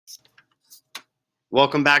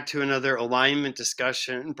Welcome back to another alignment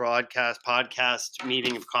discussion podcast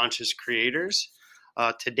meeting of conscious creators.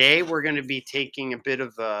 Today, we're going to be taking a bit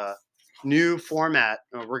of a new format.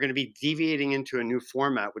 We're going to be deviating into a new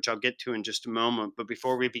format, which I'll get to in just a moment. But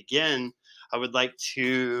before we begin, I would like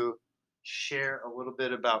to share a little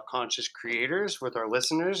bit about conscious creators with our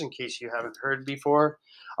listeners in case you haven't heard before.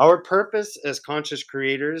 Our purpose as conscious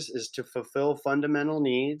creators is to fulfill fundamental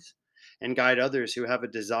needs and guide others who have a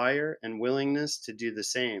desire and willingness to do the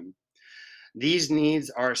same. These needs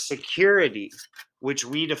are security, which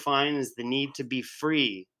we define as the need to be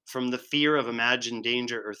free from the fear of imagined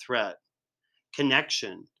danger or threat;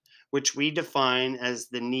 connection, which we define as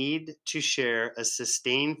the need to share a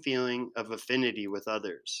sustained feeling of affinity with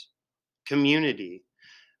others; community,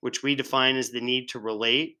 which we define as the need to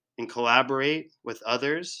relate and collaborate with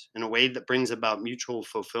others in a way that brings about mutual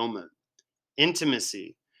fulfillment;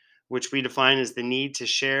 intimacy, which we define as the need to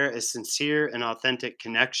share a sincere and authentic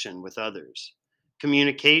connection with others;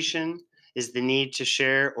 communication is the need to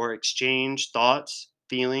share or exchange thoughts,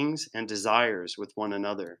 feelings, and desires with one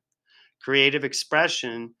another; creative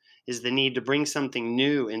expression is the need to bring something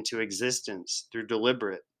new into existence through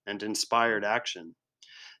deliberate and inspired action;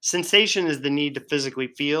 sensation is the need to physically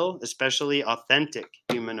feel, especially authentic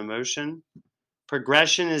human emotion;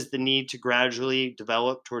 progression is the need to gradually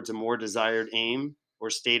develop towards a more desired aim or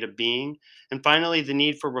state of being; and finally, the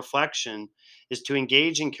need for reflection is to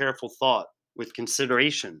engage in careful thought with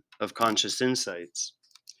consideration of conscious insights.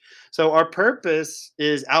 So, our purpose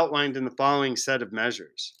is outlined in the following set of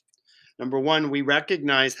measures. Number one, we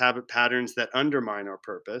recognize habit patterns that undermine our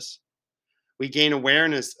purpose. We gain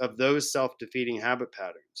awareness of those self defeating habit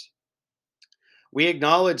patterns. We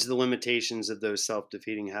acknowledge the limitations of those self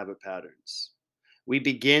defeating habit patterns. We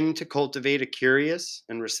begin to cultivate a curious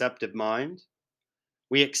and receptive mind.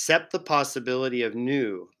 We accept the possibility of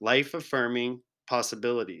new, life affirming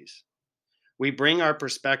possibilities. We bring our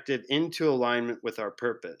perspective into alignment with our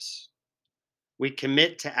purpose. We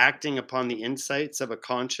commit to acting upon the insights of a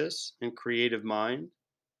conscious and creative mind.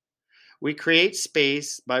 We create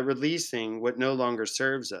space by releasing what no longer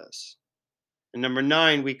serves us. And number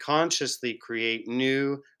nine, we consciously create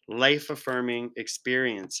new, life affirming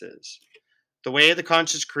experiences. The way of the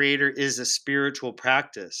conscious creator is a spiritual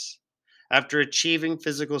practice. After achieving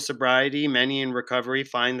physical sobriety, many in recovery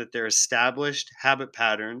find that their established habit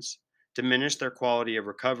patterns diminish their quality of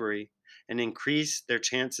recovery and increase their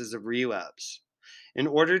chances of relapse. In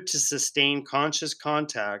order to sustain conscious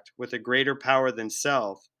contact with a greater power than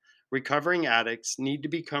self, recovering addicts need to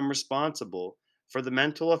become responsible for the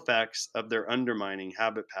mental effects of their undermining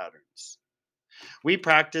habit patterns. We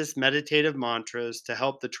practice meditative mantras to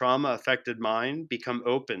help the trauma affected mind become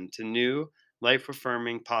open to new, life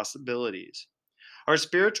affirming possibilities. Our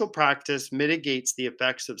spiritual practice mitigates the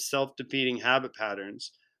effects of self defeating habit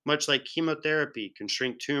patterns, much like chemotherapy can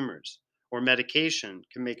shrink tumors or medication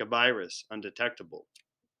can make a virus undetectable.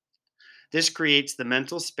 This creates the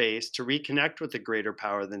mental space to reconnect with a greater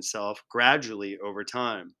power than self gradually over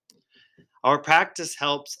time. Our practice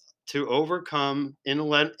helps to overcome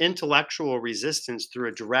intellectual resistance through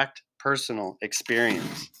a direct personal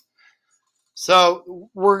experience. So,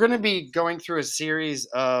 we're going to be going through a series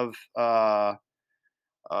of uh,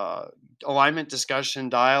 alignment discussion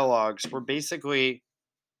dialogues where basically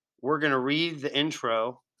we're going to read the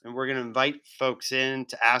intro and we're going to invite folks in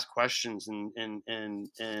to ask questions and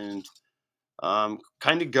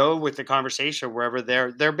kind of go with the conversation wherever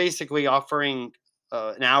they're basically offering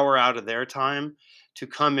an hour out of their time to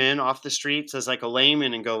come in off the streets as like a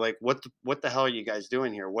layman and go like what the hell are you guys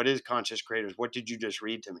doing here? What is conscious creators? What did you just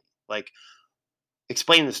read to me? Like,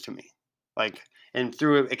 explain this to me. Like, and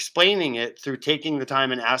through explaining it, through taking the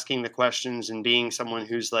time and asking the questions and being someone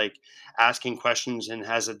who's like asking questions and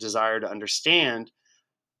has a desire to understand,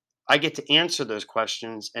 I get to answer those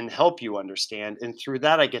questions and help you understand. And through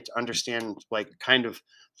that, I get to understand, like, kind of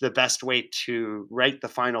the best way to write the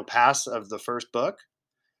final pass of the first book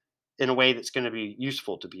in a way that's going to be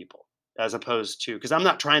useful to people, as opposed to, because I'm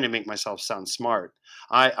not trying to make myself sound smart.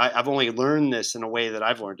 I've only learned this in a way that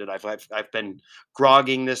I've learned it. I've been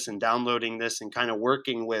grogging this and downloading this and kind of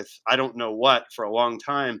working with I don't know what for a long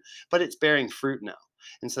time, but it's bearing fruit now.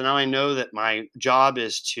 And so now I know that my job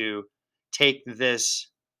is to take this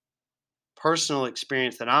personal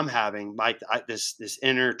experience that I'm having, like this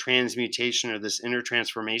inner transmutation or this inner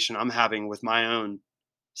transformation I'm having with my own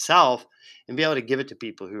self, and be able to give it to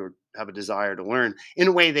people who have a desire to learn in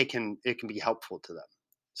a way it can be helpful to them.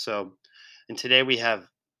 So, and today we have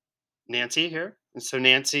Nancy here, and so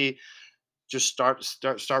Nancy, just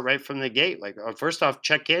start right from the gate. Like, first off,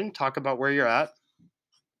 check in, talk about where you're at.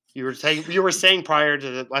 You were saying prior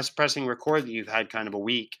to us pressing record that you've had kind of a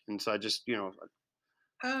week, and so I just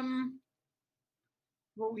Um,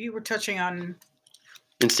 well, you were touching on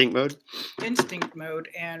instinct mode. instinct mode,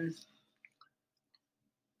 and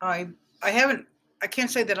I I haven't I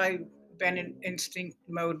can't say that I've been in instinct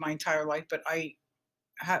mode my entire life, but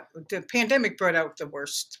the pandemic brought out the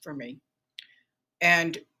worst for me.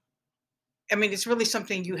 And I mean, it's really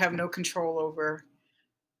something you have no control over.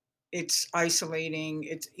 It's isolating.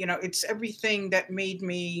 It's everything that made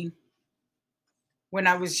me when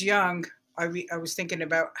I was young. I was thinking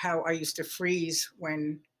about how I used to freeze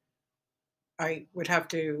when I would have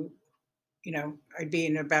to, I'd be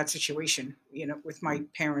in a bad situation, with my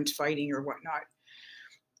parents fighting or whatnot.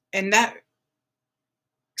 And that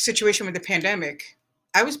situation with the pandemic,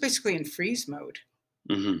 I was basically in freeze mode.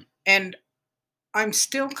 Hmm. And I'm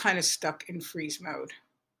still kind of stuck in freeze mode.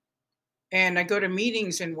 And I go to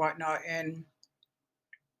meetings and whatnot, and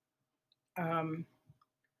um,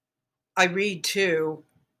 I read too.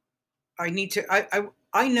 I need to.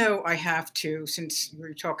 I know I have to. Since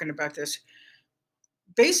we're talking about this,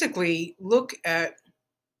 basically look at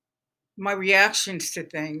my reactions to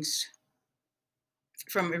things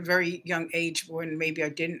from a very young age when maybe I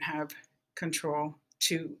didn't have control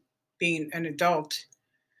to being an adult,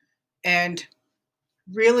 and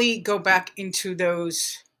really go back into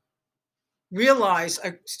those. Realize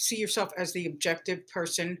I see yourself as the objective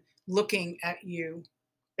person looking at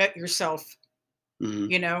yourself, Hmm.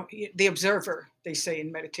 the observer, they say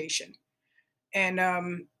in meditation. And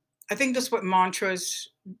I think that's what mantras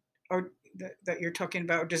are that you're talking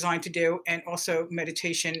about are designed to do, and also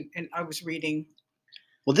meditation. And I was reading.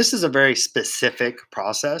 Well, this is a very specific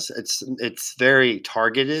process. It's very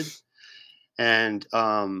targeted, and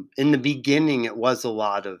in the beginning, it was a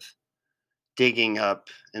lot of digging up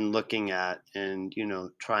and looking at, and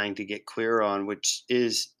trying to get clear on, which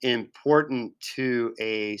is important to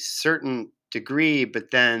a certain degree.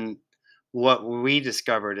 But then, what we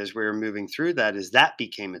discovered as we were moving through that is that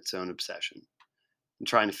became its own obsession and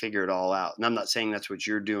trying to figure it all out. And I'm not saying that's what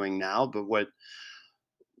you're doing now, but what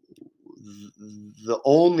the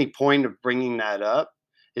only point of bringing that up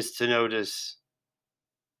is to notice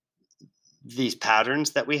these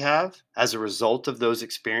patterns that we have as a result of those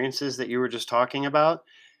experiences that you were just talking about,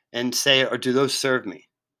 and say, or do those serve me?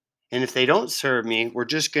 And if they don't serve me, we're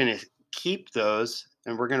just going to keep those,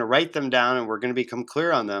 and we're going to write them down, and we're going to become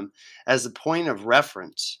clear on them as a point of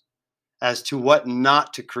reference as to what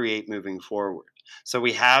not to create moving forward. So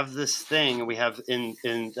we have this thing, and we have in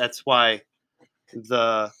that's why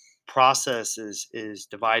the process is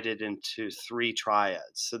divided into three triads.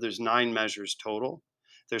 So there's 9 measures total.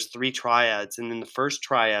 There's three triads, and in the first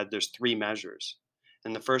triad there's 3 measures.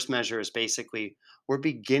 And the first measure is basically we're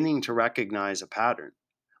beginning to recognize a pattern,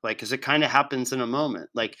 like, because it kind of happens in a moment,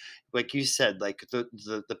 like you said, like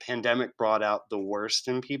the pandemic brought out the worst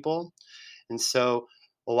in people. And so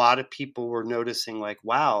a lot of people were noticing, like,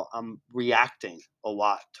 wow, I'm reacting a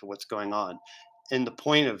lot to what's going on. And the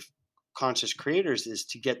point of conscious creators is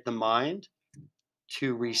to get the mind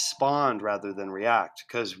to respond rather than react.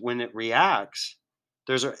 Because when it reacts,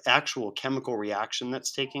 there's an actual chemical reaction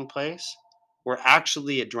that's taking place. We're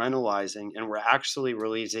actually adrenalizing, and we're actually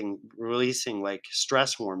releasing like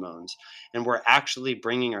stress hormones, and we're actually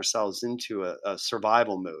bringing ourselves into a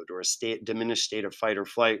survival mode, or a diminished state of fight or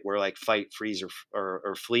flight, where like fight, freeze,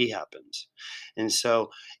 or flee happens. And so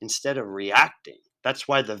instead of reacting, that's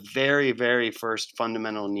why the very, very first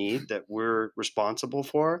fundamental need that we're responsible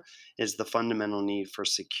for is the fundamental need for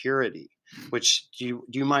security. Which, do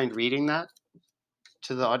you mind reading that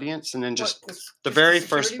to the audience? And then What just this the just the very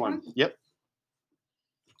first security one. one? Yep.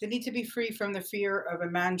 They need to be free from the fear of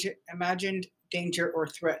imagined danger or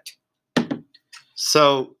threat.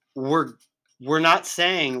 So we're not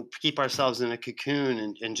saying keep ourselves in a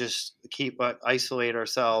cocoon, and just keep isolate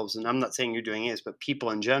ourselves. And I'm not saying you're doing this, but people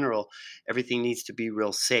in general, everything needs to be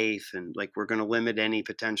real safe, and like we're going to limit any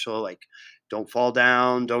potential, like don't fall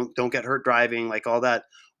down, don't get hurt driving, like all that.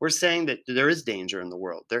 We're saying that there is danger in the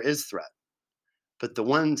world, there is threat, but the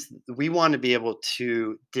ones we want to be able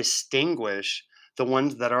to distinguish, the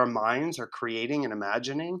ones that our minds are creating and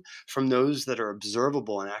imagining, from those that are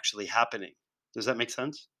observable and actually happening. Does that make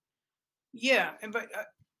sense? Yeah, and but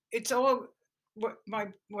it's all what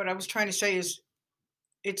I was trying to say is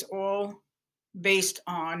it's all based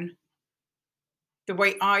on the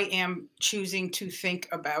way I am choosing to think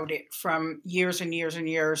about it from years and years and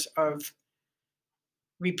years of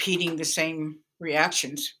repeating the same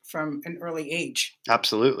reactions from an early age.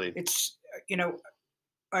 Absolutely. It's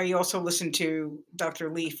I also listened to Dr.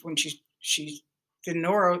 Leaf when she's the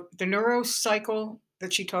neurocycle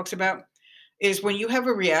that she talks about. is when you have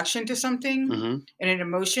a reaction to something Hmm. and an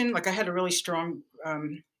emotion. Like I had a really strong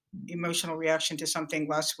emotional reaction to something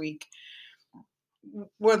last week.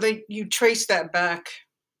 Well, you trace that back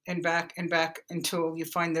and back and back until you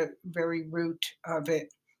find the very root of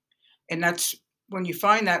it, and that's when you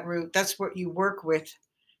find that root. That's what you work with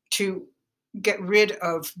to get rid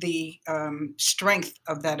of the strength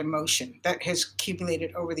of that emotion that has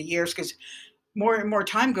accumulated over the years. Because more and more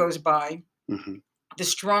time goes by, Hmm. the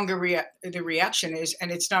stronger the reaction is,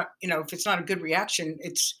 and it's not, if it's not a good reaction,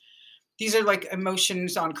 it's these are like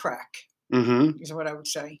emotions on crack, Hmm. is what I would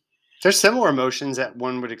say. There's similar emotions that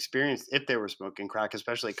one would experience if they were smoking crack,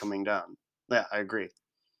 especially coming down. Yeah, I agree.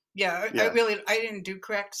 Yeah, I Yeah. really I didn't do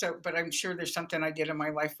crack, so but I'm sure there's something I did in my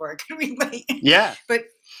life where I can relate. Yeah. But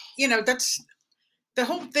that's the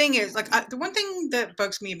whole thing is like the one thing that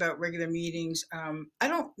bugs me about regular meetings. I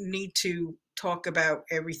don't need to talk about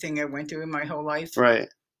everything I went through in my whole life. Right.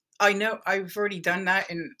 I know I've already done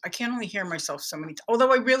that, and I can only hear myself so many.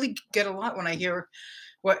 Although I really get a lot when I hear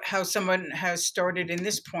how someone has started in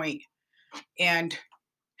this point and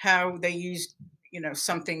how they used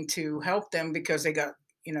something to help them because they got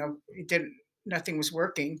it didn't nothing was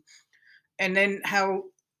working, and then how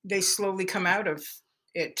they slowly come out of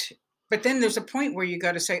it. But then there's a point where you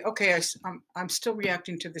got to say, okay, I'm still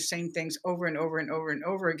reacting to the same things over and over and over and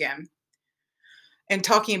over again, and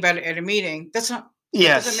talking about it at a meeting. That doesn't make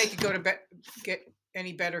Yes. it go to get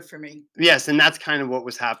any better for me. Yes, and that's kind of what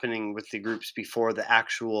was happening with the groups before the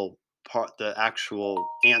actual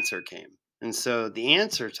answer came. And so the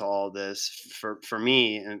answer to all this for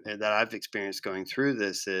me and that I've experienced going through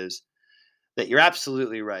this is that you're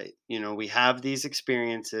absolutely right. We have these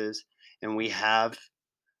experiences and we have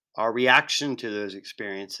our reaction to those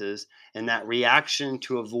experiences, and that reaction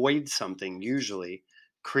to avoid something usually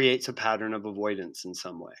creates a pattern of avoidance in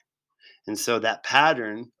some way. And so that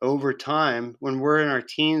pattern over time, when we're in our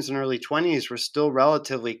teens and early 20s, we're still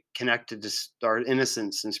relatively connected to our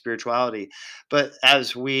innocence and spirituality. But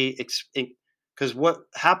as because what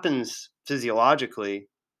happens physiologically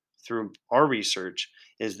through our research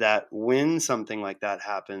is that when something like that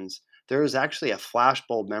happens, there is actually a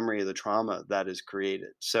flashbulb memory of the trauma that is created.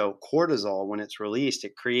 So cortisol, when it's released,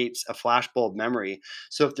 it creates a flashbulb memory.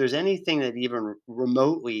 So if there's anything that even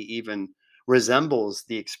remotely even resembles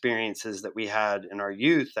the experiences that we had in our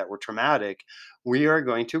youth that were traumatic, we are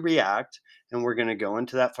going to react and we're going to go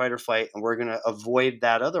into that fight or flight and we're going to avoid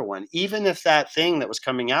that other one, even if that thing that was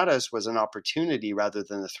coming at us was an opportunity rather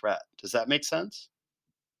than a threat. Does that make sense?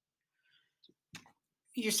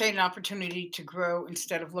 You say an opportunity to grow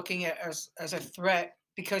instead of looking at as a threat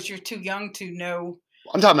because you're too young to know.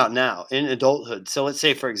 I'm talking about now in adulthood. So let's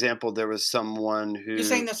say, for example, there was someone You're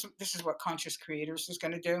saying who. this is what Conscious Creators is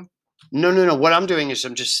going to do. No, no, no. What I'm doing is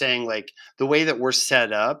I'm just saying, like, the way that we're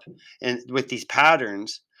set up and with these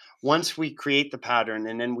patterns, once we create the pattern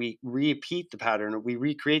and then we repeat the pattern, we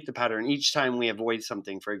recreate the pattern each time we avoid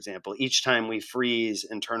something, for example, each time we freeze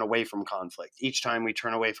and turn away from conflict, each time we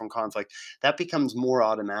turn away from conflict, that becomes more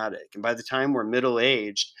automatic. And by the time we're middle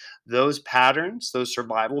aged, those patterns, those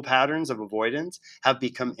survival patterns of avoidance, have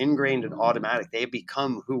become ingrained and automatic. They have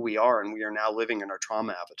become who we are, and we are now living in our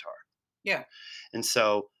trauma avatar. Yeah. And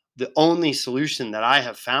so the only solution that I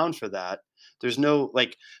have found for that, there's no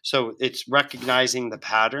like, so it's recognizing the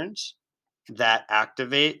patterns that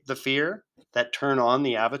activate the fear, that turn on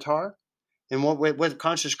the avatar. And what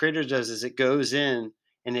Conscious Creator does is it goes in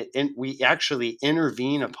and we actually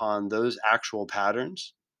intervene upon those actual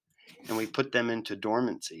patterns and we put them into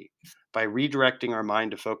dormancy by redirecting our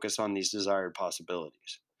mind to focus on these desired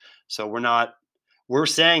possibilities. So we're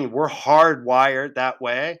saying we're hardwired that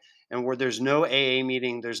way, and where there's no AA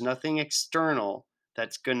meeting, there's nothing external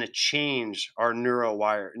that's going to change our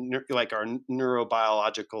like our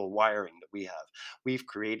neurobiological wiring that we have. We've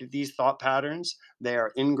created these thought patterns. They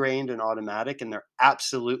are ingrained and automatic, and they're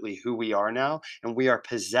absolutely who we are now. And we are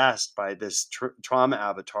possessed by this trauma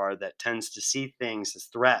avatar that tends to see things as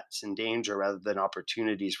threats and danger rather than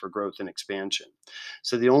opportunities for growth and expansion.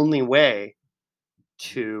 So the only way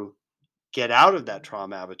to get out of that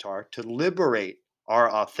trauma avatar, to liberate our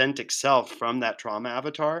authentic self from that trauma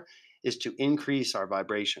avatar, is to increase our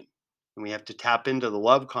vibration. And we have to tap into the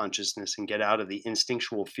love consciousness and get out of the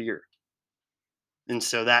instinctual fear. And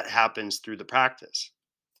so that happens through the practice.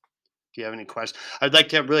 Do you have any questions? I'd like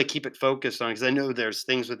to really keep it focused on because I know there's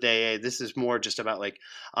things with AA. This is more just about like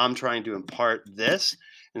I'm trying to impart this.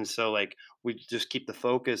 And so like we just keep the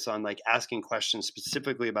focus on like asking questions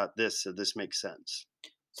specifically about this so this makes sense.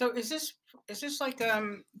 So is this like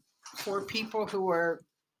for people who are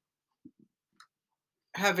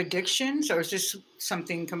have addictions, or is this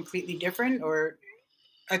something completely different? Or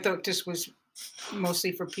I thought this was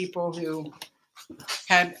mostly for people who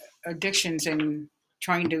had addictions and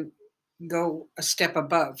trying to go a step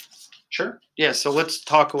above. Sure. Yeah. So let's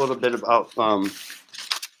talk a little bit about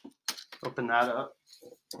open that up.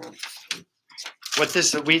 What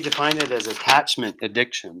this we define it as attachment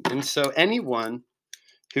addiction, and so anyone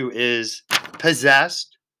who is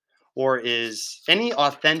possessed or is any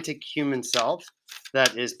authentic human self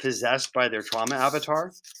that is possessed by their trauma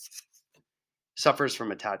avatar suffers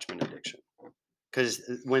from attachment addiction. Because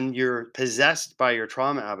when you're possessed by your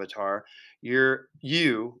trauma avatar,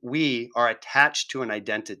 we are attached to an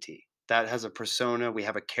identity that has a persona. We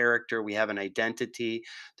have a character. We have an identity.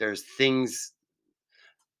 There's things.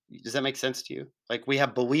 Does that make sense to you? Like we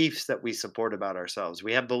have beliefs that we support about ourselves.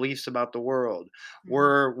 We have beliefs about the world.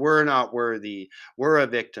 Mhm. We're not worthy. We're a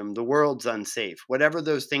victim. The world's unsafe. Whatever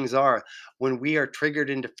those things are, when we are triggered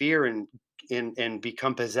into fear and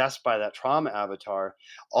become possessed by that trauma avatar,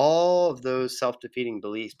 all of those self-defeating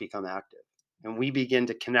beliefs become active. And we begin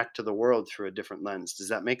to connect to the world through a different lens. Does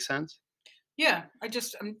that make sense? Yeah, I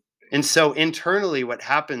just And so internally, what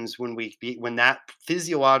happens when that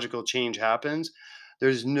physiological change happens,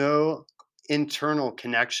 there's no internal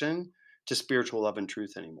connection to spiritual love and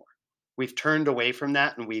truth anymore. We've turned away from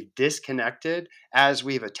that and we've disconnected as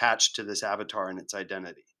we've attached to this avatar and its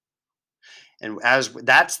identity. And as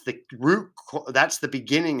that's the that's the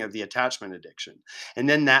beginning of the attachment addiction. And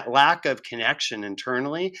then that lack of connection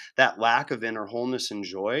internally, that lack of inner wholeness and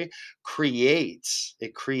joy creates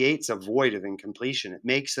a void of incompletion. It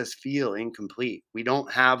makes us feel incomplete. We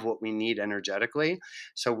don't have what we need energetically,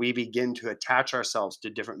 so we begin to attach ourselves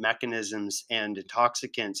to different mechanisms and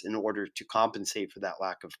intoxicants in order to compensate for that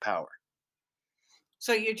lack of power.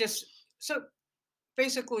 so you just so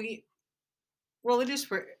basically, well, it is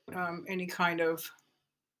for any kind of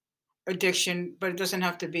addiction, but it doesn't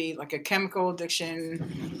have to be like a chemical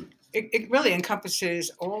addiction. It really encompasses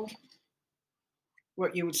all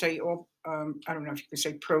what you would say, all, I don't know if you could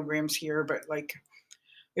say programs here, but like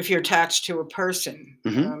if you're attached to a person,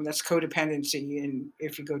 Mhm. that's codependency. And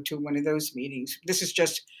if you go to one of those meetings, this is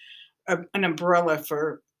just an umbrella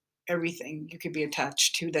for everything you could be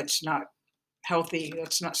attached to that's not healthy,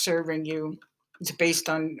 that's not serving you. It's based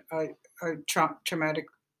on a traumatic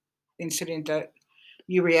incident that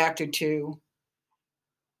you reacted to,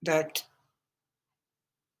 that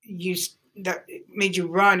that made you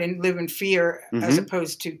run and live in fear as Mhm.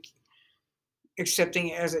 opposed to accepting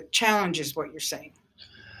it as a challenge, is what you're saying,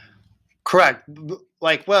 Correct.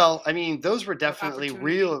 Like, well, I mean, those were or definitely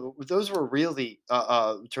opportunity. real. Those were really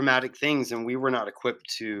traumatic things, and we were not equipped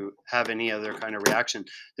to have any other kind of reaction.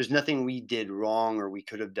 There's nothing we did wrong or we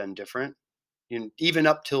could have done different. Even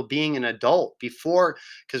up till being an adult, before,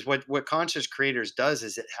 because what conscious creators does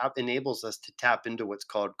is enables us to tap into what's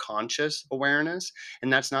called conscious awareness,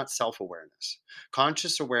 and that's not self-awareness.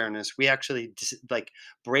 Conscious awareness, we actually like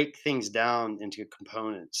break things down into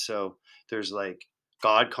components. So there's like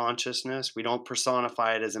God consciousness. We don't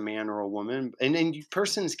personify it as a man or a woman, and then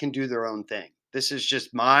persons can do their own thing. This is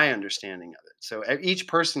just my understanding of it. So each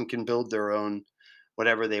person can build their own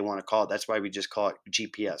whatever they want to call it. That's why we just call it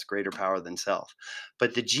GPS, greater power than self.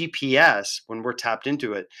 But the GPS, when we're tapped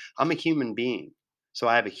into it, I'm a human being. So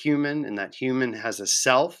I have a human, and that human has a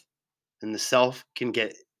self, and the self can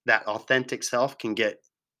get that authentic self can get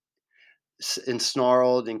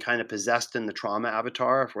ensnarled and kind of possessed in the trauma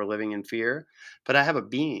avatar if we're living in fear. But I have a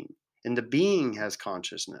being, and the being has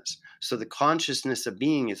consciousness. So the consciousness of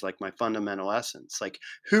being is like my fundamental essence. Like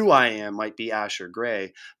who I am might be ash or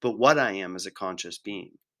gray, but what I am is a conscious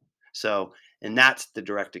being. So, and that's the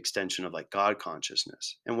direct extension of like God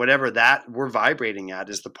consciousness. And whatever that we're vibrating at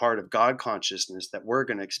is the part of God consciousness that we're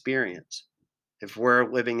going to experience. If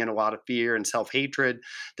we're living in a lot of fear and self-hatred,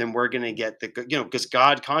 then we're going to get because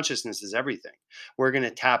God consciousness is everything. We're going to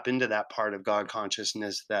tap into that part of God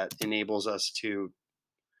consciousness that enables us to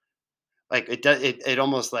like it does it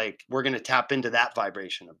almost like we're going to tap into that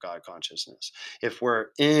vibration of God consciousness. If we're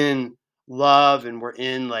in love and we're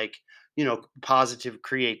in like positive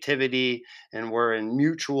creativity and we're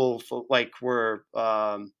in like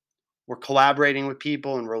we're collaborating with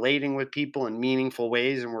people and relating with people in meaningful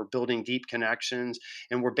ways, and we're building deep connections,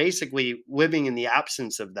 and we're basically living in the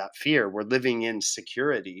absence of that fear, we're living in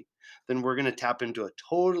security, then we're going to tap into a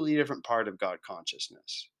totally different part of God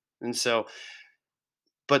consciousness. And so,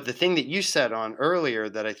 but the thing that you said on earlier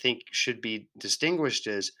that I think should be distinguished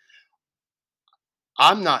is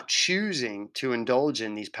I'm not choosing to indulge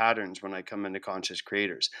in these patterns when I come into conscious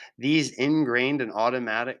creators. These ingrained and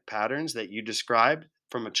automatic patterns that you described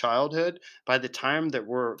from a childhood, by the time that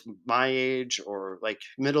we're my age or like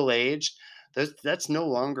middle aged, That's no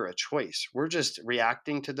longer a choice. We're just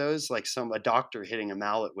reacting to those like a doctor hitting a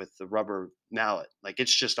mallet with the rubber mallet. Like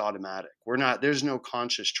it's just automatic. We're not There's no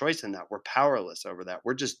conscious choice in that. We're powerless over that.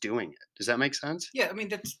 We're just doing it. Does that make sense? Yeah, I mean,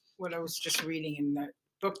 that's what I was just reading in that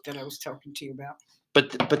book that I was talking to you about.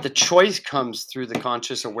 But the choice comes through the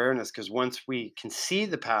conscious awareness, because once we can see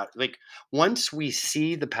the pattern, like once we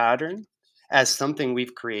see the pattern as something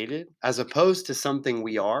we've created as opposed to something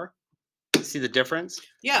we are, see the difference?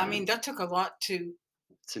 Yeah, I mean, that took a lot to.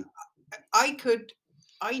 So, I could,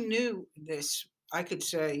 I knew this. I could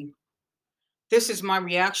say, this is my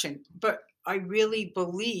reaction, but I really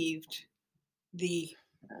believed the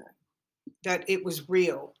that it was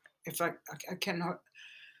real. If I cannot,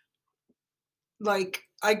 like,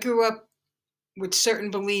 I grew up with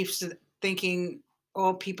certain beliefs, thinking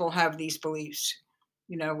all people have these beliefs.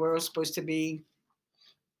 You know, we're all supposed to be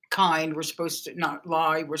kind. We're supposed to not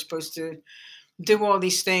lie. We're supposed to do all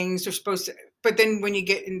these things. They're supposed to. But then when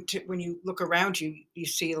you look around you, you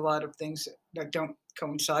see a lot of things that don't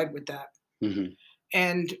coincide with that. mhm.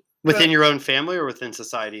 And Within but your own family or within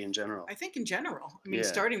society in general? I think in general, I mean, Yeah.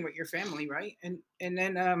 starting with your family, right? And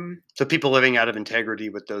then So people living out of integrity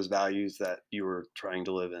with those values that you were trying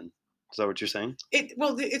to live in. Is that what you're saying?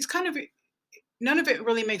 it's kind of, none of it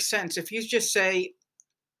really makes sense if you just say,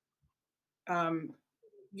 um,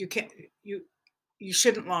 you can't you you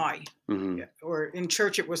shouldn't lie. Mhm. Yeah, or in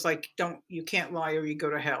church it was like, don't you can't lie or you go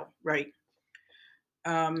to hell, right?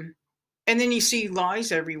 um and then you see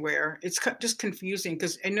lies everywhere. It's just confusing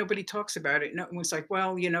because, and nobody talks about it. No one's like,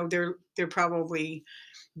 well, they're probably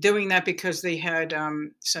doing that because they had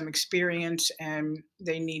some experience and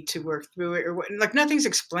they need to work through it, or what. Like nothing's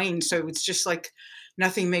explained, so it's just like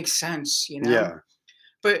nothing makes sense. Yeah.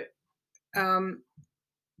 But um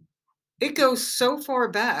it goes so far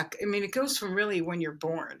back. I mean, it goes from really when you're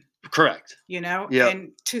born, Correct. Yep.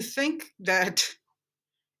 and to think that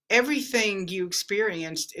everything you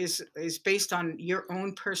experienced is based on your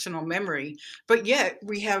own personal memory, but yet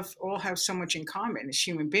we have so much in common as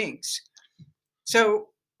human beings. So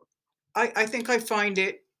I think I find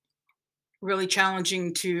it really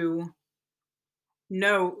challenging to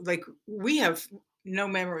know, like, we have no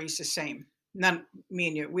memories the same. None, me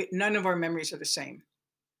and you, none of our memories are the same,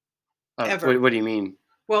 ever. What do you mean?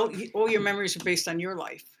 Well, all your memories are based on your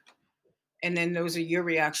life, and then those are your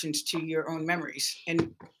reactions to your own memories,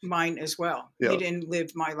 and mine as well. You Yep. didn't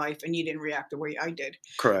live my life and you didn't react the way I did,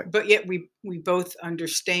 Correct. but yet we both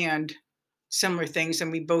understand similar things,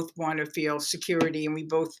 and we both want to feel security, and we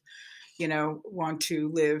both want to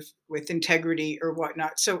live with integrity or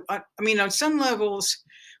whatnot. So I mean, on some levels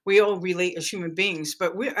we all relate as human beings,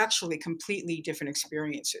 but we're actually completely different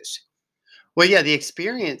experiences. Well, yeah, the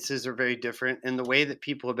experiences are very different, and the way that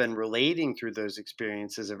people have been relating through those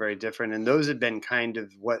experiences are very different. And those have been kind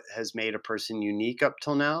of what has made a person unique up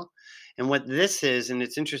till now. And what this is, and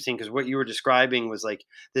it's interesting because what you were describing was like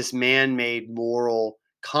this man made moral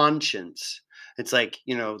conscience. It's like,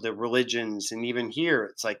 the religions, and even here,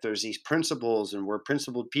 it's like there's these principles, and we're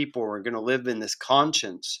principled people. We're going to live in this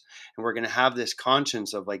conscience, and we're going to have this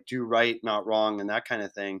conscience of like do right, not wrong, and that kind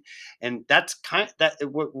of thing. And that's kind of that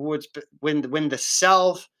what's when the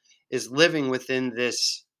self is living within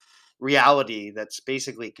this reality that's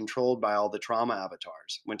basically controlled by all the trauma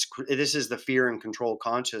avatars, this is the fear and control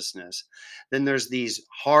consciousness. Then there's these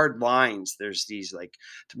hard lines, there's these like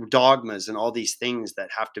dogmas and all these things that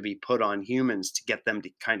have to be put on humans to get them to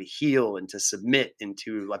kind of heal and to submit and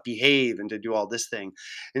to like behave and to do all this thing.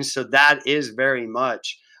 And so that is very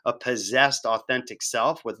much a possessed authentic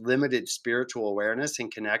self with limited spiritual awareness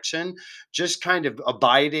and connection, just kind of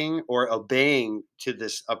abiding or obeying to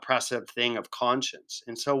this oppressive thing of conscience.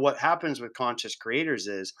 And so what happens with conscious creators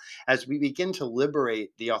is, as we begin to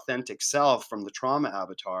liberate the authentic self from the trauma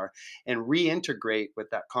avatar and reintegrate with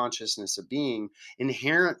that consciousness of being,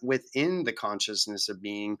 inherent within the consciousness of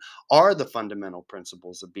being are the fundamental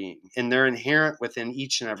principles of being, and they're inherent within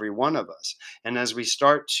each and every one of us. And as we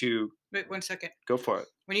start to Wait 1 second. go for it.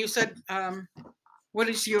 When you said, what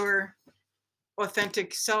is your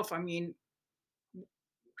authentic self, I mean,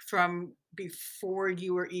 from before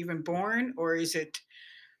you were even born, or is it,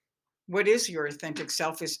 what is your authentic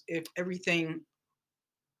self, is if everything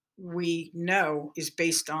we know is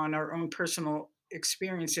based on our own personal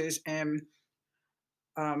experiences and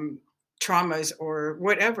um, traumas or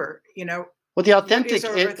whatever, Well, the what is authentic,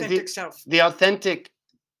 our it, authentic self? the authentic,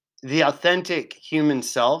 the authentic human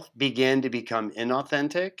self began to become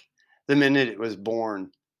inauthentic the minute it was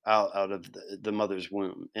born out of the mother's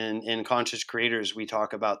womb. And in Conscious Creators, we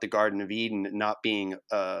talk about the Garden of Eden not being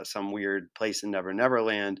some weird place in Never Never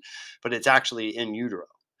Land, but it's actually in utero.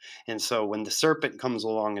 And so when the serpent comes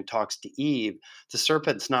along and talks to Eve, the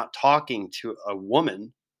serpent's not talking to a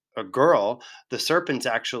woman, a girl. The serpent's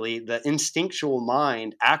actually the instinctual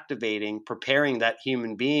mind activating, preparing that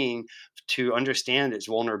human being to understand its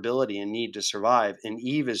vulnerability and need to survive. And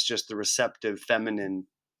Eve is just the receptive, feminine,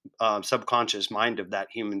 subconscious mind of that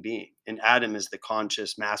human being. And Adam is the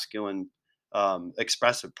conscious, masculine,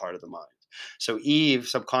 expressive part of the mind. So Eve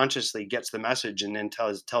subconsciously gets the message and then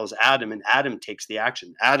tells Adam, and Adam takes the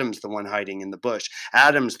action. Adam's the one hiding in the bush.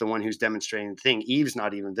 Adam's the one who's demonstrating the thing. Eve's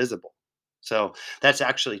not even visible. So that's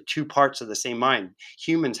actually two parts of the same mind.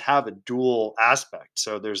 Humans have a dual aspect.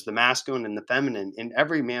 So there's the masculine and the feminine in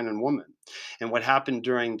every man and woman. And what happened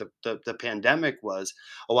during the pandemic was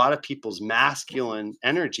a lot of people's masculine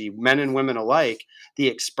energy, men and women alike, the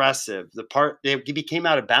expressive, the part, they became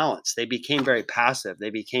out of balance. They became very passive. They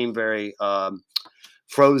became very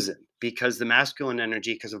frozen because the masculine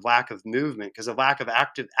energy, because of lack of movement, because of lack of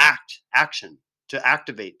action to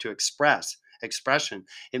activate, to expression,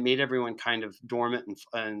 it made everyone kind of dormant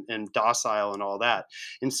and docile and all that.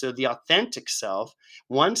 And so the authentic self,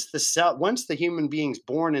 once the human being's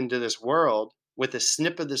born into this world with a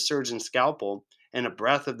snip of the surgeon's scalpel and a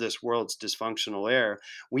breath of this world's dysfunctional air,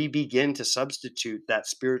 we begin to substitute that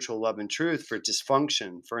spiritual love and truth for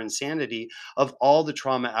dysfunction, for insanity of all the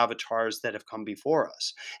trauma avatars that have come before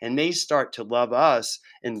us. And they start to love us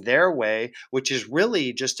in their way, which is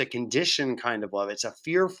really just a conditioned kind of love. It's a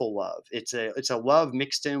fearful love. It's a love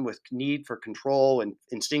mixed in with need for control and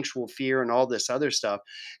instinctual fear and all this other stuff.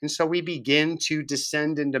 And so we begin to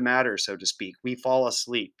descend into matter, so to speak. We fall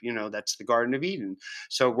asleep. That's the Garden of Eden.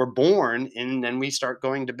 So we're born and then we start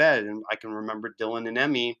going to bed. And I can remember Dylan and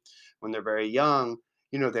Emmy when they're very young,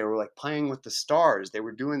 they were like playing with the stars. They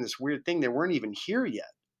were doing this weird thing. They weren't even here yet.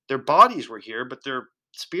 Their bodies were here, but their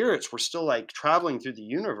spirits were still like traveling through the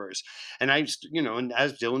universe. And and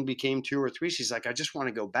as Dylan became 2 or 3, she's like, I just want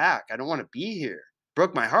to go back. I don't want to be here.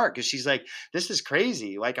 Broke my heart because she's like, this is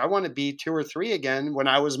crazy. Like, I want to be 2 or 3 again when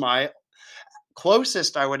I was my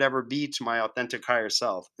closest I would ever be to my authentic higher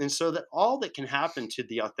self. And so that all that can happen to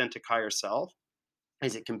the authentic higher self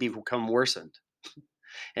is it can become worsened.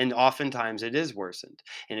 And oftentimes it is worsened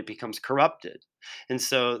and it becomes corrupted. And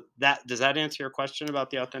so that does that answer your question about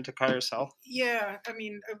the authentic higher self? Yeah, I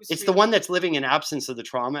mean, I was It's the reading. one that's living in absence of the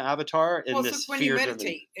trauma avatar in Well, it's like this when you fear driven.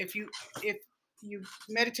 meditate. If you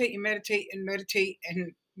meditate, you meditate and meditate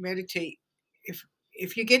and meditate.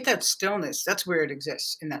 If you get that stillness, that's where it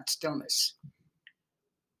exists, in that stillness.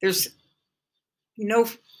 There's no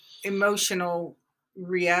emotional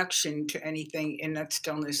reaction to anything in that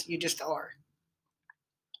stillness. You just are,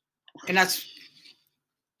 and that's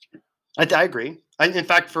I agree. In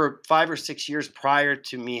fact, for 5 or 6 years prior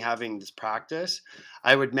to me having this practice,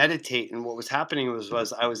 I would meditate, and what was happening was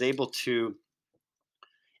I was able to,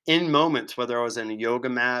 in moments, whether I was in a yoga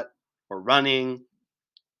mat or running,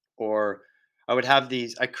 or I would have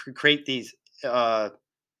these, I could create these uh,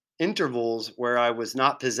 intervals where I was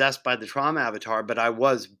not possessed by the trauma avatar, but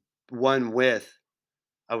one with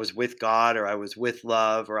I was with God, or I was with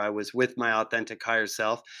love, or I was with my authentic higher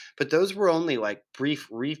self. But those were only like brief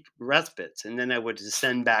respites. And then I would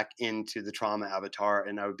descend back into the trauma avatar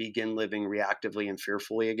and I would begin living reactively and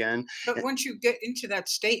fearfully again. but And, once you get into that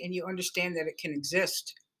state and you understand that it can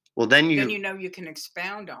exist, well, then then you you know you can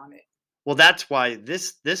expound on it. Well, that's why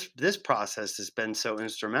this process has been so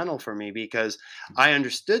instrumental for me, because I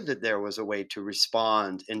understood that there was a way to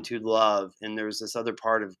respond and to love, and there was this other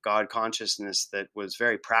part of God consciousness that was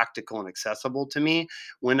very practical and accessible to me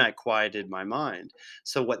when I quieted my mind.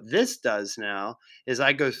 So what this does now is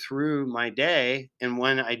I go through my day, and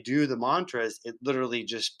when I do the mantras, it literally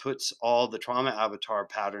just puts all the trauma avatar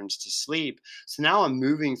patterns to sleep. So now I'm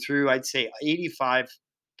moving through, I'd say 85%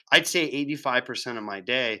 of my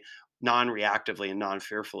day non-reactively and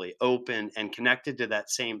non-fearfully, open and connected to that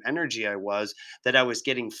same energy that I was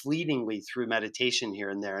getting fleetingly through meditation here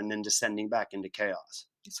and there, and then descending back into chaos.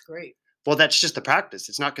 It's great. Well, that's just the practice.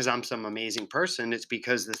 It's not because I'm some amazing person. It's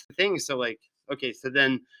because this thing. So like, okay, so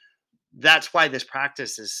then that's why this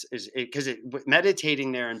practice is because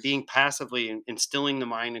meditating there and being passively and instilling the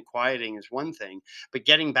mind and quieting is one thing, but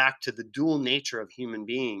getting back to the dual nature of human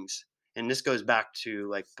beings. And this goes back to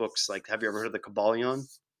like books like, have you ever heard of the Kabbalion?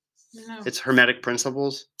 No. It's Hermetic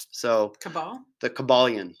principles. So Cabal? the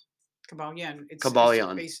Kabbalion, Cabal, yeah. It's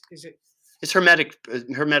Kabbalion. based, is it? It's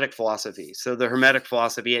Hermetic philosophy. So the Hermetic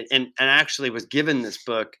philosophy, and actually was given this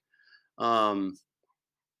book um,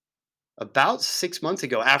 about 6 months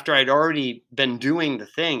ago after I'd already been doing the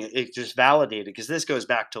thing. It just validated, because this goes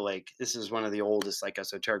back to like, this is one of the oldest like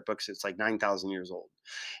esoteric books. It's like 9,000 years old,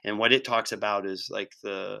 and what it talks about is like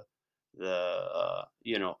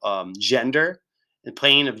gender and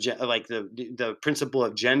plane of like the principle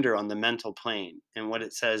of gender on the mental plane. And what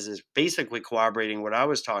it says is basically corroborating what I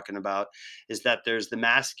was talking about, is that there's the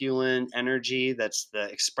masculine energy, that's the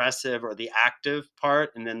expressive or the active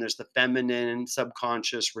part, and then there's the feminine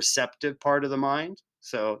subconscious receptive part of the mind.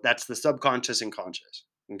 So that's the subconscious and conscious.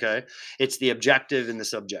 Okay, it's the objective and the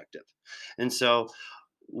subjective. And so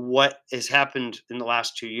what has happened in the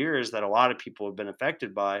last 2 years that a lot of people have been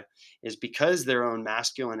affected by is because their own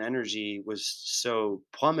masculine energy was so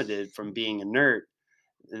plummeted from being inert.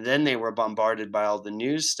 And then they were bombarded by all the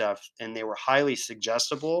news stuff, and they were highly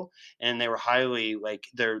suggestible, and they were highly like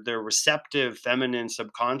their receptive feminine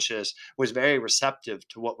subconscious was very receptive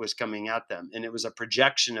to what was coming at them, and it was a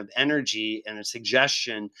projection of energy and a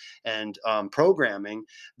suggestion and programming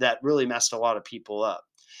that really messed a lot of people up.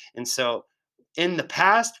 And so in the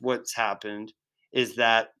past, what's happened is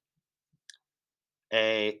that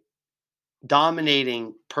a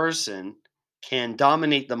dominating person can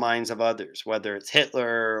dominate the minds of others, whether it's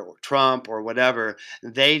Hitler or Trump or whatever.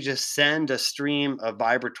 They just send a stream of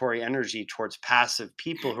vibratory energy towards passive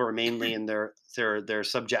people who are mainly in their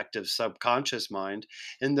subjective subconscious mind,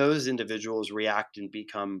 and those individuals react and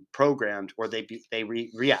become programmed, or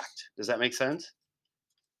react. Does that make sense?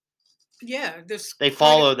 Yeah, there's They quite a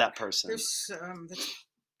follow that person. that's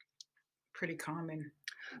pretty common.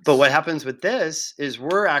 But what happens with this is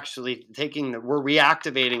we're actually we're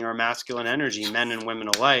reactivating our masculine energy, men and women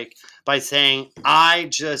alike, by saying, I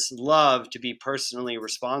just love to be personally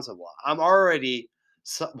responsible. I'm already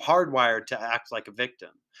hardwired to act like a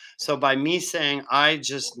victim. So by me saying, I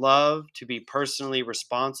just love to be personally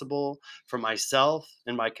responsible for myself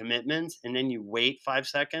and my commitments, and then you wait 5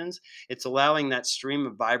 seconds, it's allowing that stream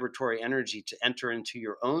of vibratory energy to enter into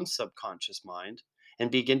your own subconscious mind and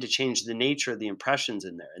begin to change the nature of the impressions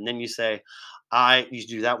in there. And then you say, you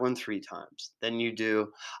do that one 3 times. Then you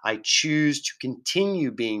do, I choose to continue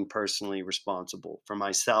being personally responsible for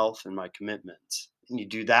myself and my commitments. And you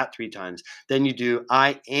do that 3 times. Then you do,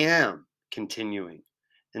 I am continuing.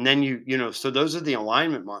 And then so those are the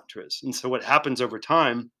alignment mantras. And so what happens over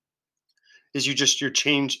time is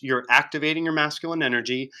you're activating your masculine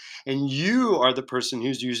energy, and you are the person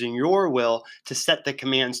who's using your will to set the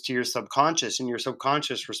commands to your subconscious, and your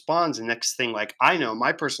subconscious responds. The next thing, like, I know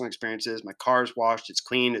my personal experience is my car's washed, it's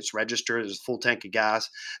clean, it's registered, there's a full tank of gas,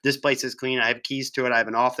 this place is clean, I have keys to it, I have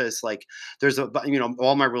an office, like there's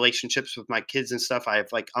all my relationships with my kids and stuff, I have,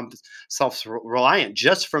 like, I'm self-reliant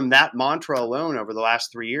just from that mantra alone. Over the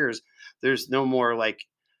last 3 years, there's no more like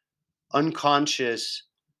unconscious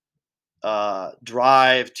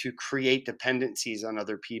drive to create dependencies on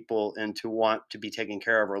other people and to want to be taken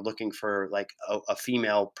care of, or looking for like a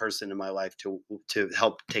female person in my life to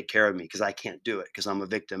help take care of me because I can't do it because I'm a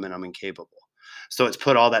victim and I'm incapable. So it's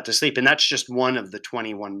put all that to sleep, and that's just one of the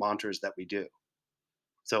 21 mantras that we do.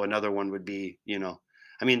 So another one would be,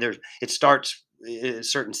 it starts a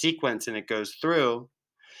certain sequence and it goes through,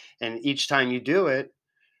 and each time you do it,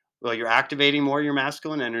 well, you're activating more of your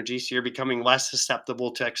masculine energy, so you're becoming less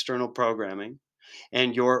susceptible to external programming,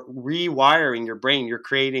 and you're rewiring your brain. You're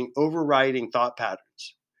creating overriding thought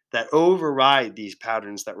patterns that override these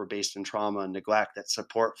patterns that were based in trauma and neglect, that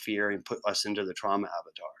support fear and put us into the trauma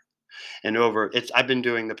avatar. And I've been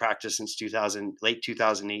doing the practice since late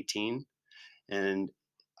 2018, and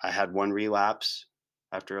I had one relapse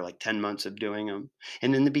after like 10 months of doing them.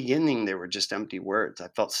 And in the beginning, they were just empty words. I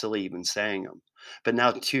felt silly even saying them. But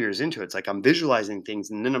now, 2 years into it, it's like I'm visualizing things,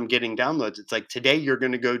 and then I'm getting downloads. It's like, today you're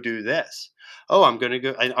going to go do this. Oh, I'm going to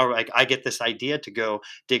go. Or like I get this idea to go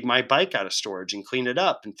dig my bike out of storage and clean it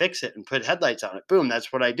up and fix it and put headlights on it. Boom,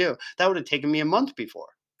 that's what I do. That would have taken me a month before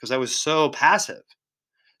because I was so passive.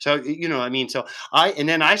 So, and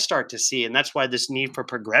then I start to see, and that's why this need for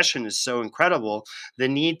progression is so incredible, the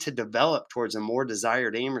need to develop towards a more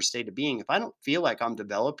desired aim or state of being. If I don't feel like I'm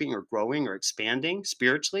developing or growing or expanding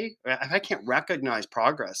spiritually, or if I can't recognize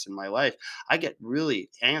progress in my life, I get really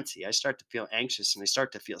antsy. I start to feel anxious, and I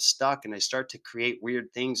start to feel stuck, and I start to create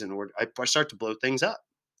weird things I start to blow things up.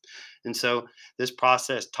 And so this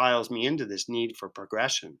process tiles me into this need for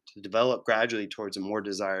progression to develop gradually towards a more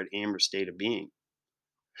desired aim or state of being.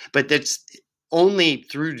 But that's only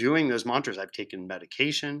through doing those mantras. I've taken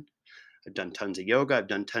medication. I've done tons of yoga. I've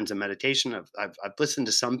done tons of meditation. I've listened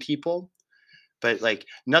to some people, but like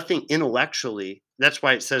nothing intellectually. That's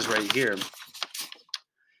why it says right here.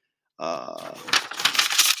 Uh,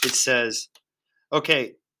 it says,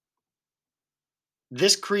 okay,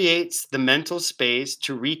 this creates the mental space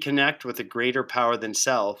to reconnect with a greater power than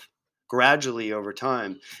self gradually over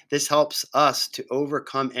time. This helps us to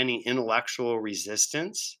overcome any intellectual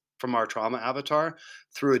resistance from our trauma avatar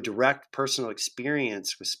through a direct personal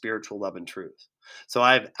experience with spiritual love and truth. So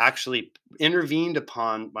I've actually intervened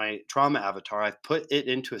upon my trauma avatar. I've put it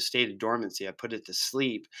into a state of dormancy. I put it to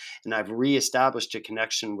sleep, and I've reestablished a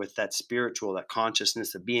connection with that spiritual, that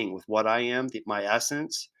consciousness of being, with what I am, my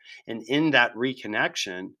essence. And in that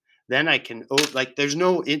reconnection, then I can, like, there's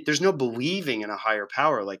no believing in a higher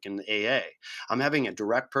power like in the AA. I'm having a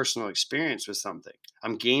direct personal experience with something.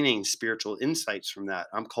 I'm gaining spiritual insights from that.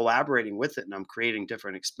 I'm collaborating with it, and I'm creating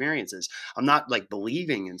different experiences. I'm not like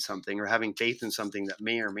believing in something or having faith in something that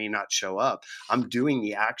may or may not show up. I'm doing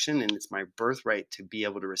the action, and it's my birthright to be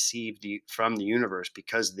able to receive from the universe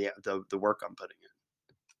because of the work I'm putting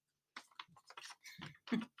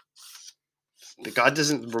in. But God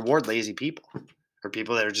doesn't reward lazy people or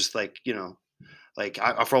people that are just like, like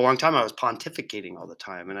for a long time I was pontificating all the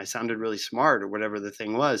time and I sounded really smart or whatever the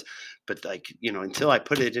thing was. But like, until I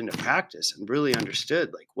put it into practice and really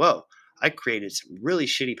understood, like, whoa, I created some really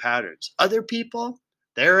shitty patterns. Other people,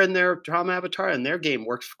 they're in their trauma avatar and their game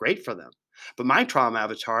works great for them. But my trauma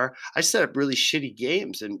avatar, I set up really shitty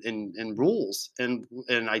games and rules and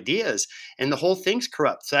ideas, and the whole thing's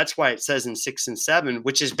corrupt. So that's why it says in 6 and 7,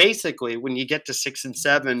 which is basically when you get to 6 and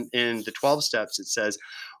 7 in the 12 steps, it says,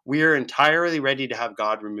 we are entirely ready to have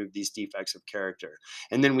God remove these defects of character.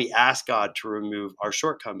 And then we ask God to remove our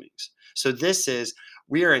shortcomings. So this is,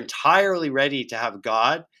 we are entirely ready to have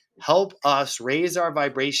God help us raise our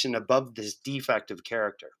vibration above this defect of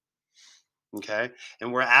character. Okay.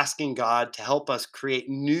 And we're asking God to help us create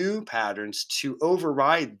new patterns to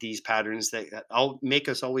override these patterns that make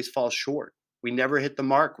us always fall short. We never hit the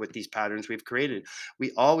mark with these patterns we've created.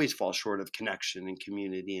 We always fall short of connection and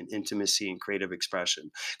community and intimacy and creative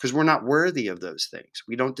expression because we're not worthy of those things.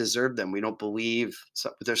 We don't deserve them. We don't believe.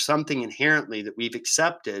 So there's something inherently that we've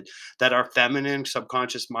accepted, that our feminine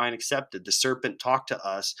subconscious mind accepted. The serpent talked to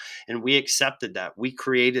us and we accepted that. We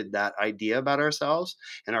created that idea about ourselves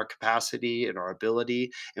and our capacity and our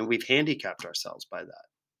ability, and we've handicapped ourselves by that.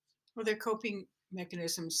 Well, they're coping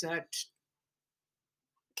mechanisms that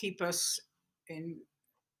keep us in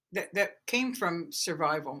that came from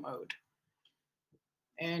survival mode,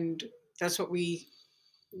 and that's what we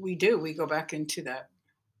do. We go back into that.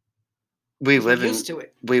 We're We're used to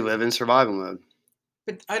it. We live in survival mode.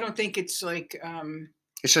 But I don't think it's like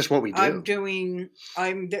it's just what we do.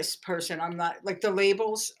 I'm this person. I'm not like the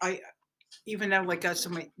labels. Even though like that's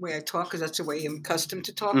the way I talk, because that's the way I'm accustomed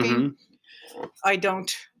to talking. Mm-hmm. I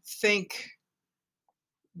don't think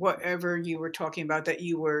whatever you were talking about that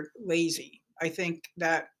you were lazy. I think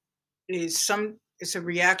that it's a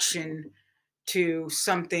reaction to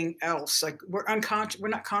something else. Like we're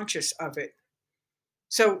not conscious of it.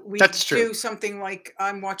 So we do something like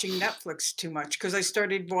I'm watching Netflix too much because I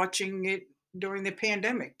started watching it during the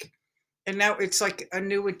pandemic, and now it's like a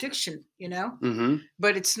new addiction, Mm-hmm.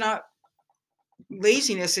 But it's not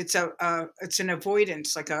laziness. It's an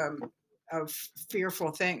avoidance, like of fearful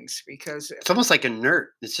things, because it's almost like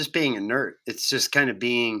inert. It's just being inert. It's just kind of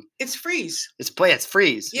being. It's freeze. It's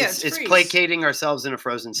freeze. Yeah, it's freeze. Placating ourselves in a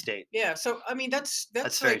frozen state. Yeah. So I mean, that's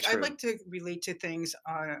like I like to relate to things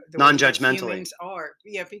the non-judgmentally. Way humans are.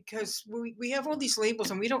 Yeah, because we have all these labels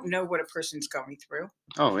and we don't know what a person's going through.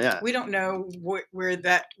 Oh yeah. We don't know where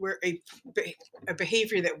a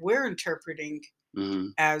behavior that we're interpreting mm-hmm.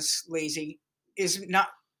 as lazy is not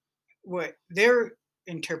what they're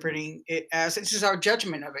interpreting it as. This is our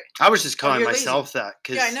judgment of it. I was just calling myself lazy. That.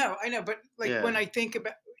 Yeah, I know. But like when I think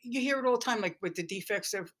about, you hear it all the time, like with the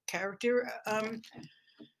defects of character. I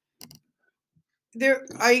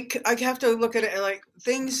have to look at it like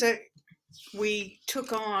things that we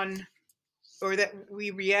took on or that we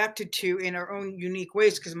reacted to in our own unique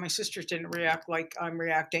ways. Because my sisters didn't react like I'm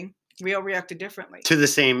reacting. We all reacted differently to the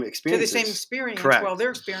same experience. Correct. Well, their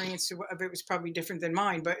experience of it was probably different than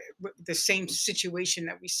mine, but the same situation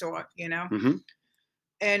that we saw, Mm-hmm.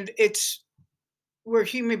 And we're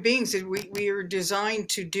human beings, and we are designed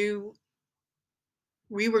to do.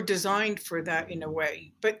 We were designed for that in a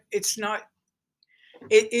way, but it's not.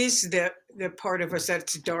 It is the part of us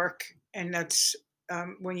that's dark, and that's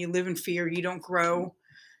when you live in fear, you don't grow.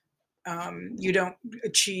 You don't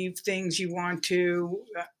achieve things you want to.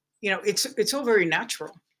 It's all very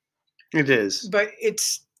natural. It is. But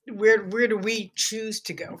it's where do we choose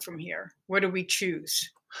to go from here? Where do we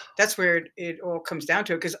choose? That's where it all comes down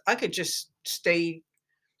to, because I could just stay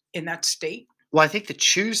in that state. Well, I think the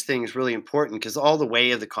choose thing is really important, because all the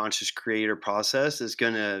way of the conscious creator process is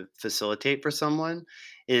going to facilitate for someone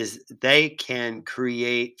is they can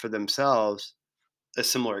create for themselves a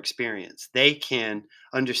similar experience. They can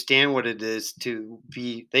understand what it is to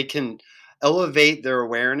be, they can elevate their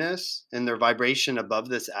awareness and their vibration above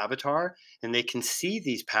this avatar, and they can see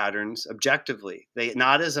these patterns objectively. They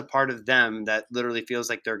not as a part of them that literally feels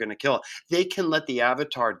like they're going to kill. They can let the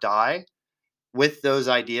avatar die with those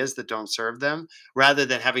ideas that don't serve them rather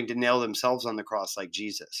than having to nail themselves on the cross like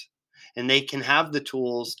Jesus. And they can have the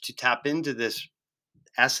tools to tap into this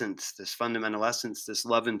essence, this fundamental essence, this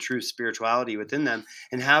love and truth spirituality within them,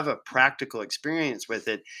 and have a practical experience with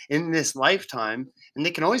it in this lifetime. And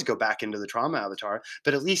they can always go back into the trauma avatar,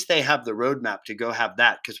 but at least they have the roadmap to go have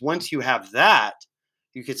that. Because once you have that,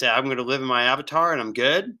 you could say, I'm going to live in my avatar and I'm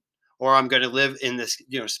good. Or I'm going to live in this,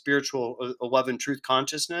 spiritual love and truth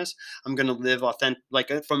consciousness. I'm going to live authentic, like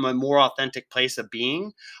from a more authentic place of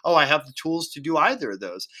being. Oh, I have the tools to do either of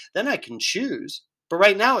those. Then I can choose. But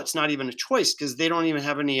right now, it's not even a choice because they don't even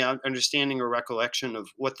have any understanding or recollection of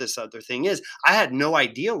what this other thing is. I had no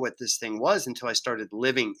idea what this thing was until I started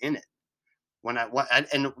living in it.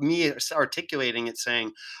 And me articulating it,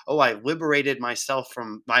 saying, "Oh, I liberated myself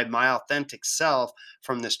from my authentic self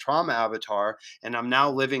from this trauma avatar, and I'm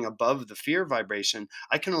now living above the fear vibration."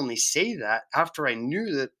 I can only say that after I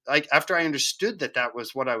knew that, like after I understood that that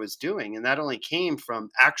was what I was doing, and that only came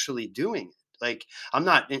from actually doing it. Like I'm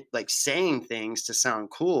not like saying things to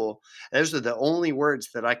sound cool. Those are the only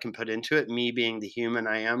words that I can put into it. Me being the human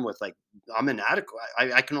I am, with like I'm inadequate.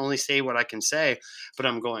 I can only say what I can say, but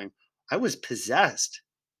I'm going. I was possessed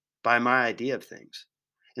by my idea of things.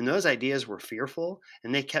 And those ideas were fearful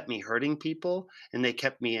and they kept me hurting people and they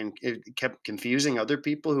kept me in, it kept confusing other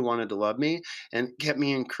people who wanted to love me and kept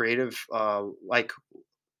me in creative,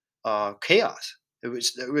 chaos. It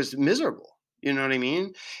was miserable. You know what I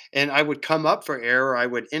mean? And I would come up for air, or I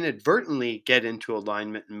would inadvertently get into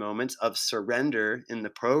alignment in moments of surrender in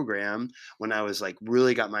the program when I was like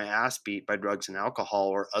really got my ass beat by drugs and alcohol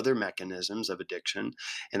or other mechanisms of addiction.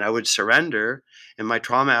 And I would surrender, and my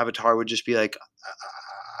trauma avatar would just be like,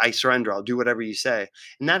 I surrender. I'll do whatever you say.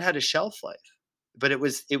 And that had a shelf life. But it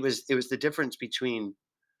was the difference between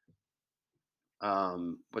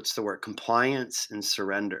what's the word, compliance and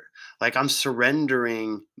surrender. Like I'm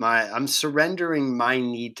surrendering my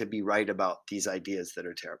need to be right about these ideas that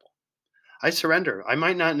are terrible. I surrender. I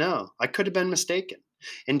might not know, I could have been mistaken.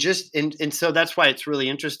 And so that's why it's really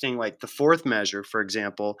interesting, like the fourth measure, for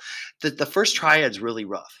example, the first triad's really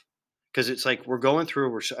rough because it's like we're going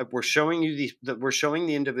through, we're showing you we're showing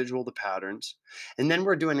the individual the patterns, and then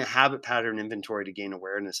we're doing a habit pattern inventory to gain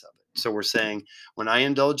awareness of it. So we're saying, when I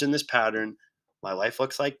indulge in this pattern, my life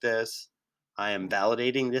looks like this. I am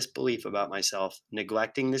validating this belief about myself,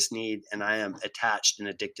 neglecting this need, and I am attached and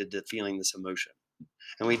addicted to feeling this emotion.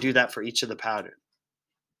 And we do that for each of the patterns.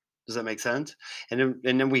 Does that make sense? And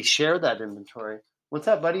then we share that inventory. What's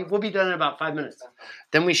up, buddy? We'll be done in about 5 minutes.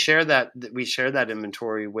 Then we share that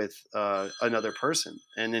inventory with another person,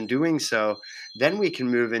 and in doing so, then we can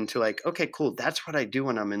move into like, okay, cool. That's what I do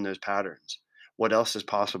when I'm in those patterns. What else is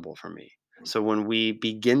possible for me? So when we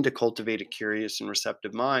begin to cultivate a curious and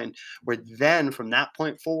receptive mind, where then from that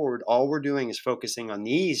point forward, all we're doing is focusing on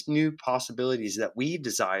these new possibilities that we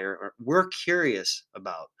desire or we're curious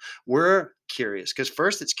about. We're curious because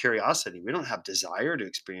first it's curiosity. We don't have desire to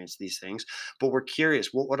experience these things, but we're curious.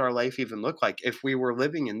 What would our life even look like if we were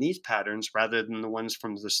living in these patterns rather than the ones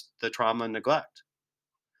from the trauma and neglect?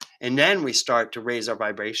 And then we start to raise our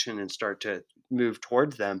vibration and start to move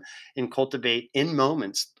towards them and cultivate in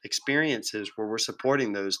moments experiences where we're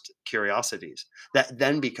supporting those curiosities that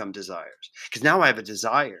then become desires. Because now I have a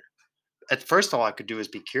desire. At first, all I could do is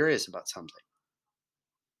be curious about something.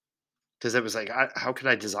 Because it was like, how could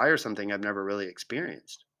I desire something I've never really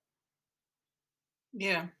experienced?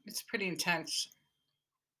 Yeah, it's pretty intense.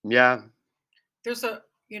 Yeah. There's a,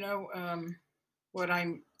 what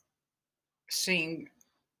I'm seeing,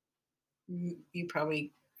 you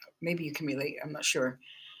probably, maybe you can relate, I'm not sure.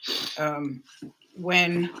 Um,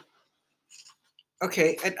 when,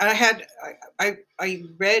 okay, and I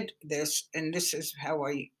read this, and this is how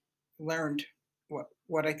I learned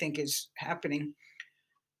what I think is happening.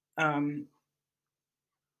 Um,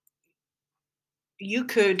 you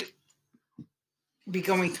could be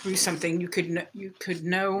going through something. You could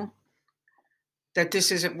know that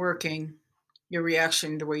this isn't working, your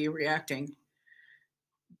reaction, the way you're reacting,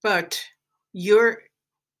 but your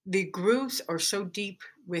the grooves are so deep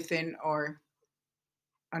within our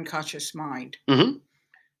unconscious mind Hmm.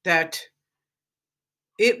 that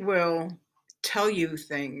it will tell you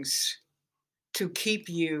things to keep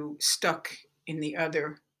you stuck in the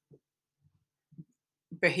other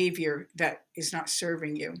behavior that is not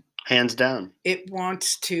serving you. Hands down. It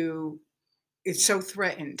wants to, it's so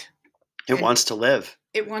threatened. It and wants to live.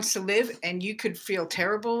 it wants to live, and you could feel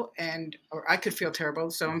terrible, or I could feel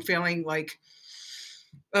terrible. So I'm feeling like,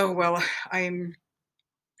 oh well, I'm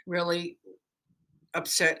really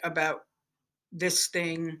upset about this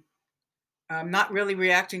thing. I'm not really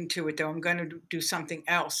reacting to it though. I'm going to do something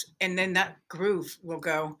else. And then that groove will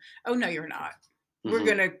go, oh, no, you're not. We're Hmm.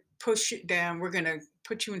 going to push it down. We're going to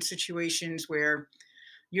put you in situations where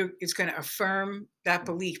it's going to affirm that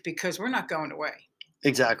belief because we're not going away.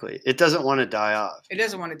 Exactly. It doesn't want to die off. It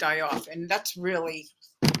doesn't want to die off. And that's really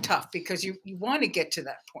tough because you want to get to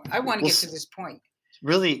that point. I want to Well, get to this point.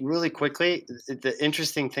 really, really quickly, the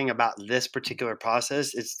interesting thing about this particular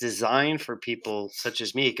process, it's designed for people such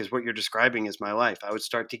as me, because what you're describing is my life. I would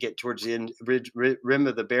start to get towards the end, rim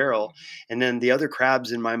of the barrel, and then the other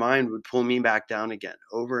crabs in my mind would pull me back down again,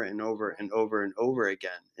 over and over and over and over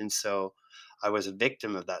again. And so I was a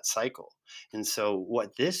victim of that cycle. And so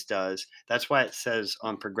what this does, that's why it says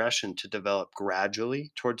on progression to develop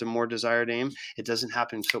gradually towards a more desired aim. It doesn't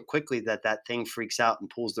happen so quickly that that thing freaks out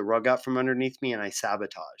and pulls the rug out from underneath me and I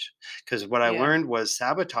sabotage. Because what I Yeah. learned was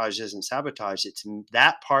sabotage isn't sabotage. It's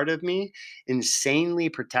that part of me insanely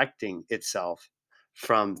protecting itself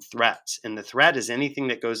from threats. And the threat is anything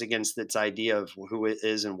that goes against its idea of who it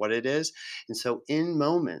is and what it is. And so in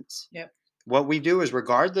moments, Yep. what we do is,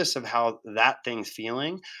 regardless of how that thing's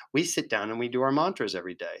feeling, we sit down and we do our mantras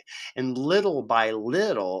every day. And little by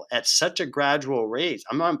little, at such a gradual rate,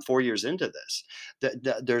 I'm 4 years into this.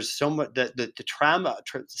 There's so much that the trauma,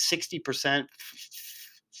 60%,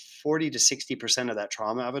 40 to 60% of that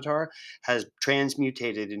trauma avatar has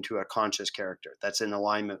transmutated into a conscious character that's in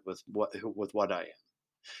alignment with what I am.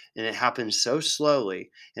 And it happens so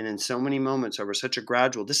slowly and in so many moments over such a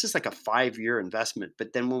gradual, this is like a 5-year investment.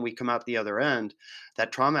 But then when we come out the other end,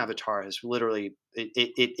 that trauma avatar has literally,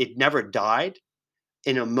 it never died.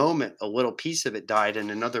 In a moment, a little piece of it died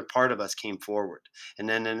and another part of us came forward. And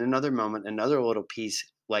then in another moment, another little piece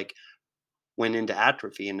like went into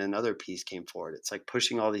atrophy and another piece came forward. It's like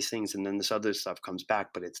pushing all these things and then this other stuff comes back,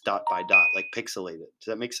 but it's dot by dot, like pixelated. Does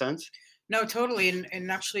that make sense? No, totally.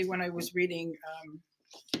 And actually, when I was reading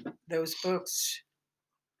those books,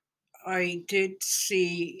 I did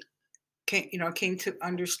see, came to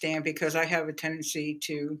understand because I have a tendency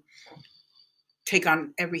to take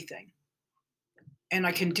on everything. And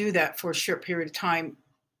I can do that for a short period of time.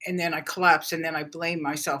 And then I collapse and then I blame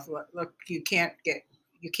myself. Look, you can't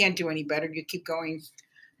do any better. You keep going,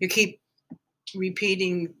 you keep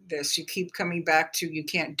repeating this. You keep coming back to, you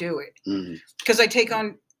can't do it. Mm-hmm. Because I take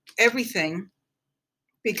on everything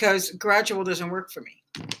because gradual doesn't work for me.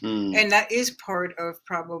 And that is part of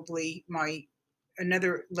probably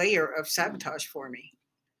another layer of sabotage for me.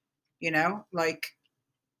 Like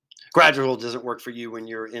Gradual doesn't work for you when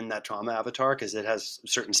you're in that trauma avatar because it has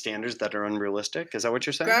certain standards that are unrealistic. Is that what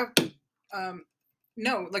you're saying?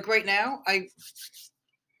 No, like right now,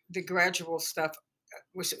 the gradual stuff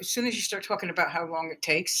was, as soon as you start talking about how long it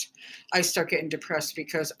takes, I start getting depressed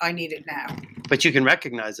because I need it now. But you can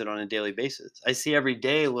recognize it on a daily basis. I see every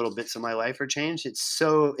day little bits of my life are changed.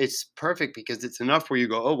 It's perfect because it's enough where you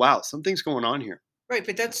go, oh wow, something's going on here. Right,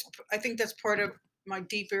 but I think that's part of my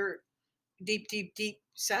deep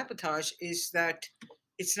sabotage is that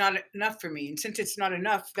it's not enough for me. And since it's not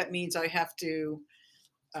enough, that means I have to,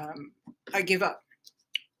 I give up.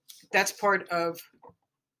 That's part of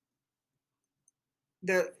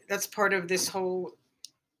this whole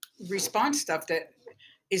response stuff that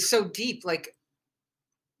is so deep. Like,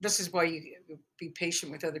 this is why you be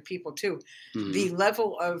patient with other people too. Mm-hmm. The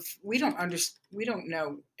level of, we don't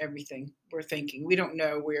know everything we're thinking. We don't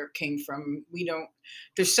know where it came from.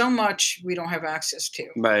 There's so much we don't have access to.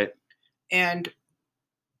 Right. And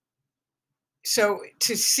so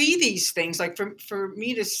to see these things, like for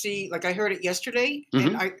me to see, like I heard it yesterday, Mm-hmm.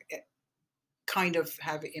 and I kind of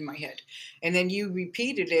have it in my head, and then you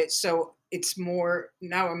repeated it, so it's more,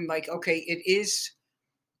 now I'm like, okay, it is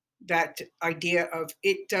that idea of,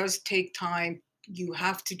 it does take time. You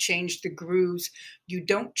have to change the grooves. You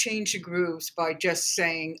don't change the grooves by just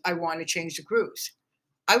saying, I want to change the grooves.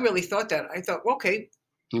 I really thought that. I thought, okay,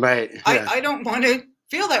 right. Yeah. I don't want to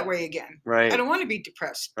feel that way again. Right. I don't want to be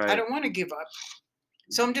depressed. Right. I don't want to give up.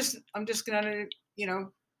 So I'm just gonna,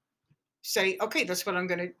 say, okay, that's what I'm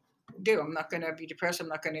gonna do. I'm not gonna be depressed. I'm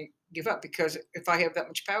not gonna give up, because if I have that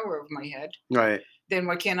much power over my head, right, then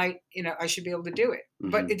why can't I? I should be able to do it.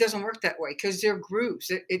 Mm-hmm. But it doesn't work that way because they're grooves.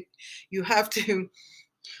 You have to.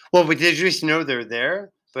 Well, we did just know they're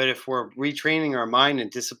there, but if we're retraining our mind and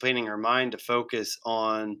disciplining our mind to focus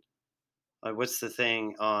on, what's the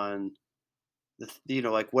thing, on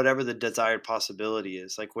like whatever the desired possibility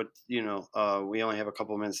is, like what, we only have a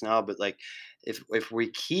couple minutes now, but like if we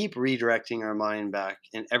keep redirecting our mind back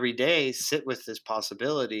and every day sit with this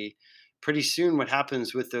possibility, pretty soon what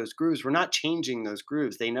happens with those grooves, we're not changing those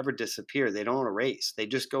grooves. They never disappear. They don't erase. They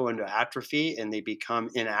just go into atrophy and they become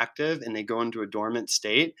inactive and they go into a dormant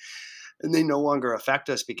state, and they no longer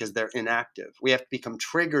affect us because they're inactive. We have to become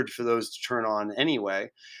triggered for those to turn on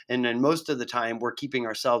anyway. And then most of the time, we're keeping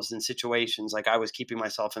ourselves in situations like I was keeping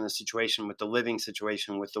myself in a situation with the living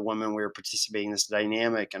situation with the woman we were participating in this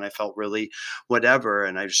dynamic. And I felt really whatever.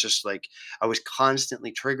 And I was just like, I was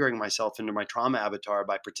constantly triggering myself into my trauma avatar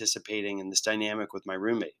by participating in this dynamic with my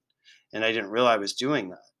roommate. And I didn't realize I was doing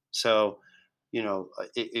that. So,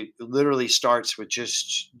 it literally starts with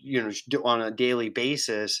just, on a daily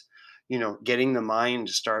basis, getting the mind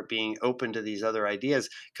to start being open to these other ideas,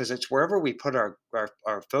 because it's wherever we put our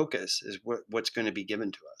focus is what's going to be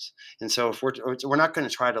given to us. And so if we're not going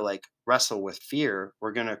to try to like wrestle with fear,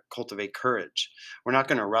 we're going to cultivate courage. We're not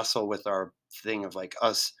going to wrestle with our thing of like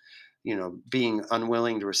us, being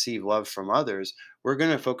unwilling to receive love from others. We're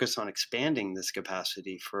going to focus on expanding this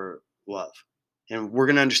capacity for love. And we're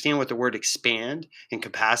going to understand what the word expand and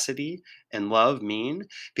capacity and love mean,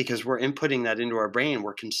 because we're inputting that into our brain.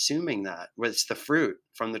 We're consuming that. It's the fruit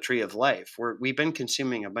from the tree of life. We've been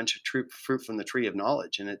consuming a bunch of fruit from the tree of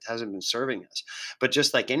knowledge, and it hasn't been serving us. But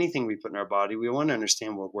just like anything we put in our body, we want to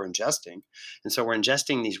understand what we're ingesting. And so we're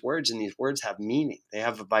ingesting these words, and these words have meaning. They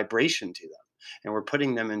have a vibration to them. And we're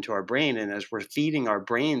putting them into our brain. And as we're feeding our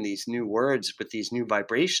brain these new words with these new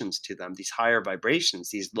vibrations to them, these higher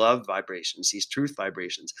vibrations, these love vibrations, these truth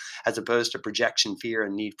vibrations, as opposed to projection, fear,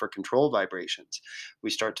 and need for control vibrations,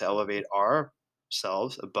 we start to elevate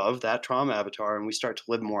ourselves above that trauma avatar, and we start to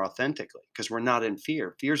live more authentically because we're not in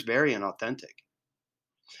fear. Fear is very inauthentic,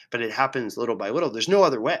 but it happens little by little. There's no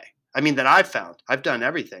other way. I mean, that I've found. I've done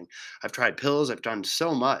everything. I've tried pills. I've done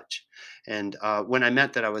so much. And when I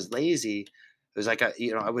meant that I was lazy, it was like,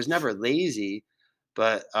 I was never lazy,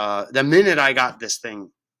 but the minute I got this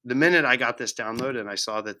download and I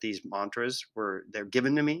saw that these mantras they're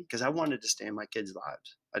given to me, because I wanted to stay in my kids'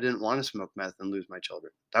 lives. I didn't want to smoke meth and lose my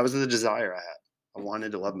children. That was the desire I had. I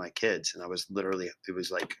wanted to love my kids, and it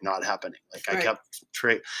was like not happening. Like I Right.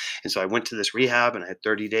 kept and so I went to this rehab, and I had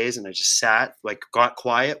 30 days, and I just sat, like got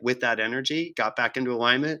quiet with that energy, got back into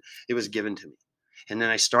alignment. It was given to me. And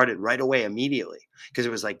then I started right away immediately, because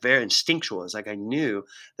it was like very instinctual. It's like I knew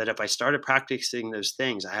that if I started practicing those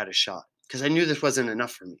things, I had a shot, because I knew this wasn't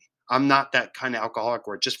enough for me. I'm not that kind of alcoholic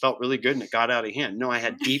where it just felt really good and it got out of hand. No, I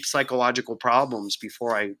had deep psychological problems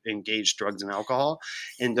before I engaged drugs and alcohol,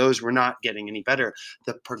 and those were not getting any better.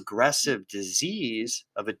 The progressive disease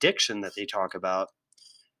of addiction that they talk about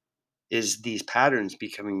is these patterns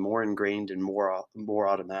becoming more ingrained and more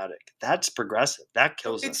automatic. That's progressive. That So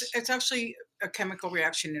kills us. it's actually a chemical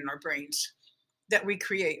reaction in our brains that we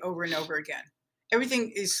create over and over again.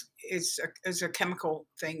 Everything is a chemical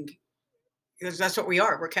thing, because that's what we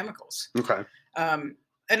are. We're chemicals. Okay. And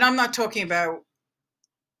I'm not talking about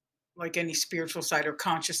like any spiritual side or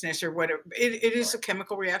consciousness or whatever. It is a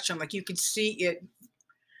chemical reaction. Like you can see it.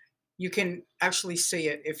 You can actually see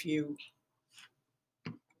it if you,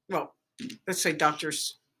 well, let's say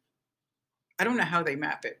doctors. I don't know how they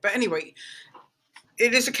map it, but anyway,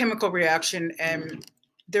 it is a chemical reaction, and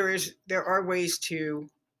there are ways to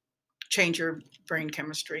change your brain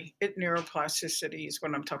chemistry. Neuroplasticity is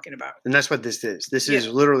what I'm talking about. And that's what this is. This Yeah. is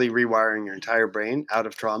literally rewiring your entire brain out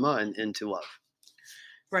of trauma and into love.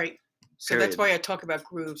 Right. So that's Period. why I talk about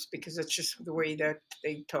grooves, because it's just the way that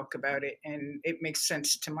they talk about it, and it makes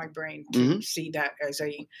sense to my brain to see that as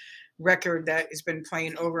a record that has been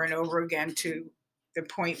playing over and over again, to the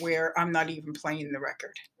point where I'm not even playing the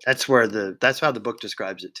record. That's how the book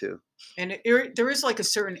describes it too. And there is like a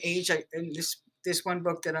certain age. In this one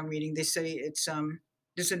book that I'm reading, they say it's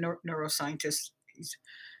there's a neuroscientist.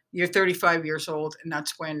 You're 35 years old, and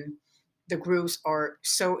that's when the grooves are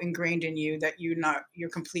so ingrained in you that you're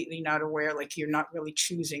completely not aware, like you're not really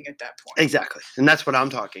choosing at that point. Exactly. And that's what I'm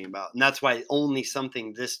talking about. And that's why only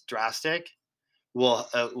something this drastic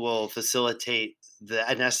will facilitate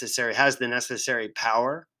has the necessary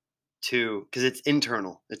power to, because it's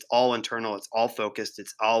internal. It's all internal. It's all focused.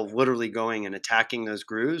 It's all literally going and attacking those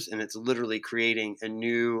grooves, and it's literally creating a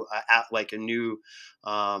new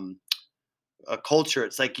a culture.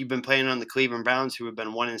 It's like you've been playing on the Cleveland Browns, who have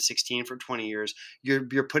been 1-16 for 20 years.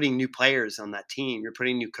 You're putting new players on that team. You're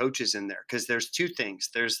putting new coaches in there, because there's two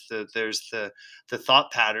things. There's the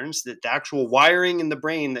thought patterns, the actual wiring in the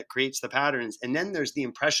brain that creates the patterns, and then there's the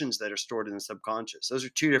impressions that are stored in the subconscious. Those are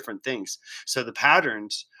two different things. So the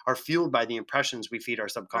patterns are fueled by the impressions we feed our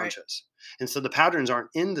subconscious. And so the patterns aren't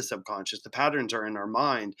in the subconscious, the patterns are in our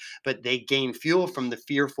mind, but they gain fuel from the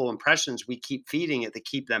fearful impressions we keep feeding it to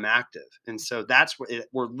keep them active. And so that's what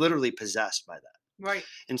we're literally possessed by that. Right.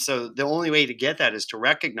 And so the only way to get that is to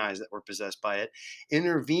recognize that we're possessed by it,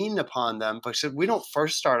 intervene upon them. Because we don't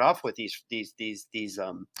first start off with these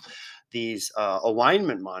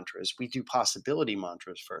alignment mantras. We do possibility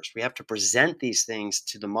mantras first. We have to present these things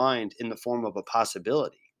to the mind in the form of a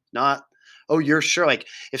possibility, not, oh, you're sure. Like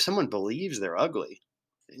if someone believes they're ugly,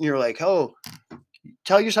 and you're like, oh,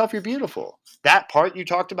 tell yourself you're beautiful. That part you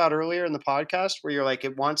talked about earlier in the podcast where you're like,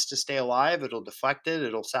 it wants to stay alive, it'll deflect it,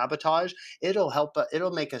 it'll sabotage, it'll help,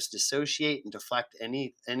 it'll make us dissociate and deflect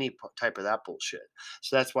any type of that bullshit.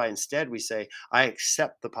 So that's why instead we say, I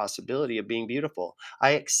accept the possibility of being beautiful.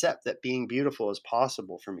 I accept that being beautiful is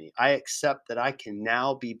possible for me. I accept that I can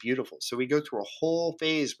now be beautiful. So we go through a whole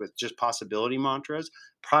phase with just possibility mantras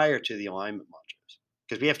prior to the alignment mantras,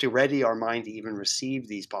 because we have to ready our mind to even receive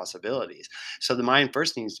these possibilities. So the mind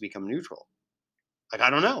first needs to become neutral. Like, I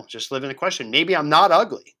don't know, just live in a question. Maybe I'm not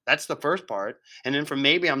ugly. That's the first part. And then from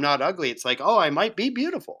maybe I'm not ugly, it's like, oh, I might be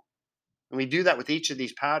beautiful. And we do that with each of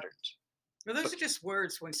these patterns. Well, those are just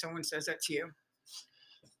words when someone says that to you.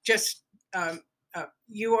 Just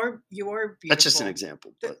you are beautiful. That's just an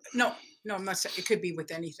example. But... No, I'm not saying it could be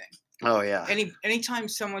with anything. Oh yeah. Anytime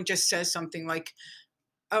someone just says something like,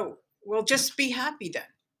 "Oh, well, just be happy then."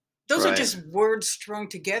 Those are just words strung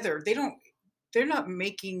together. They're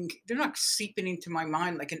not seeping into my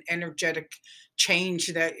mind like an energetic change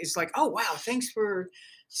that is like, oh, wow, thanks for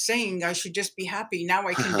saying I should just be happy. Now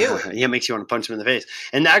I can do it. Yeah, it makes you want to punch them in the face.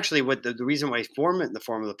 And actually, what the reason why I form it in the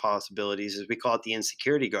form of the possibilities is we call it the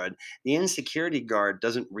insecurity guard. The insecurity guard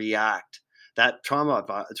doesn't react. That trauma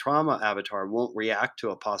avatar won't react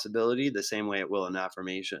to a possibility the same way it will an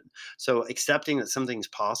affirmation. So accepting that something's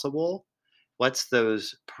possible lets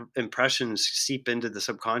those impressions seep into the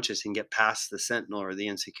subconscious and get past the sentinel or the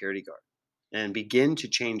insecurity guard and begin to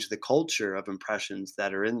change the culture of impressions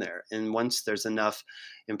that are in there. And once there's enough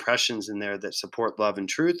impressions in there that support love and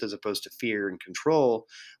truth as opposed to fear and control,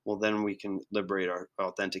 well, then we can liberate our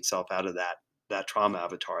authentic self out of that trauma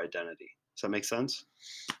avatar identity. Does that make sense?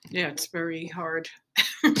 Yeah, it's very hard.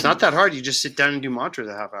 It's not that hard. You just sit down and do mantras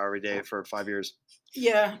a half hour a day for 5 years.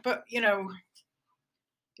 Yeah, but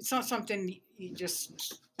it's not something you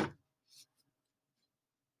just.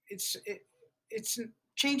 It's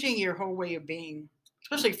changing your whole way of being,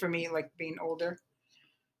 especially for me, like being older.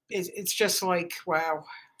 It's just like, wow.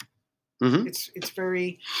 Mm-hmm. It's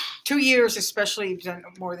very 2 years, especially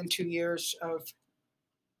more than 2 years of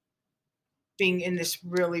being in this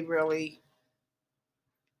really, really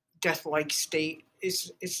death-like state.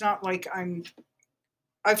 It's not like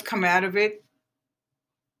I've come out of it,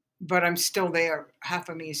 but I'm still there. Half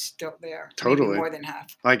of me is still there. Totally. Maybe more than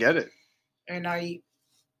half. I get it. And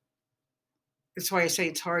that's why I say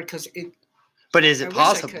it's hard, because it. But is it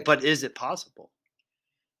possible? But is it possible?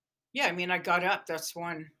 Yeah, I mean, I got up. That's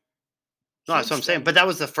one. No, that's what I'm saying. But that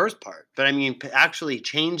was the first part. But I mean, actually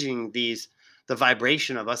changing the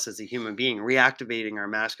vibration of us as a human being, reactivating our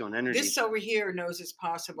masculine energy. This over here knows it's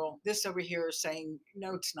possible. This over here is saying,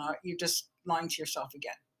 no, it's not. You're just lying to yourself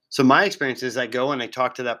again. So my experience is I go and I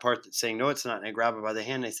talk to that part that's saying, no, it's not. And I grab it by the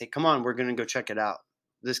hand and I say, come on, we're going to go check it out.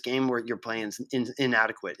 This game where you're playing is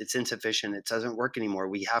inadequate. It's insufficient. It doesn't work anymore.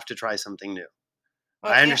 We have to try something new.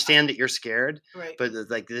 Well, I understand that you're scared, right. But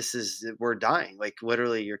like we're dying. Like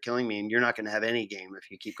literally, you're killing me, and you're not going to have any game if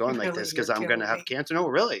you keep going like this because I'm going to have cancer. No,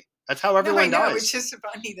 really, that's how everyone dies. It's just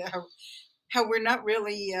funny that how we're not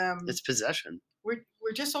really. It's possession. We're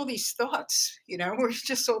just all these thoughts, We're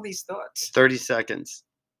just all these thoughts. 30 seconds.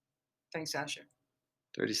 Thanks, Asher.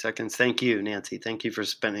 30 seconds. Thank you, Nancy. Thank you for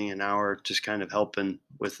spending an hour just kind of helping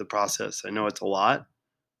with the process. I know it's a lot,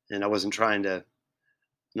 and I wasn't trying to.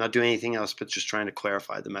 I'm not doing anything else, but just trying to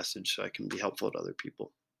clarify the message so I can be helpful to other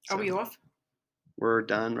people. So are we off? We're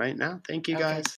done right now. Thank you, guys.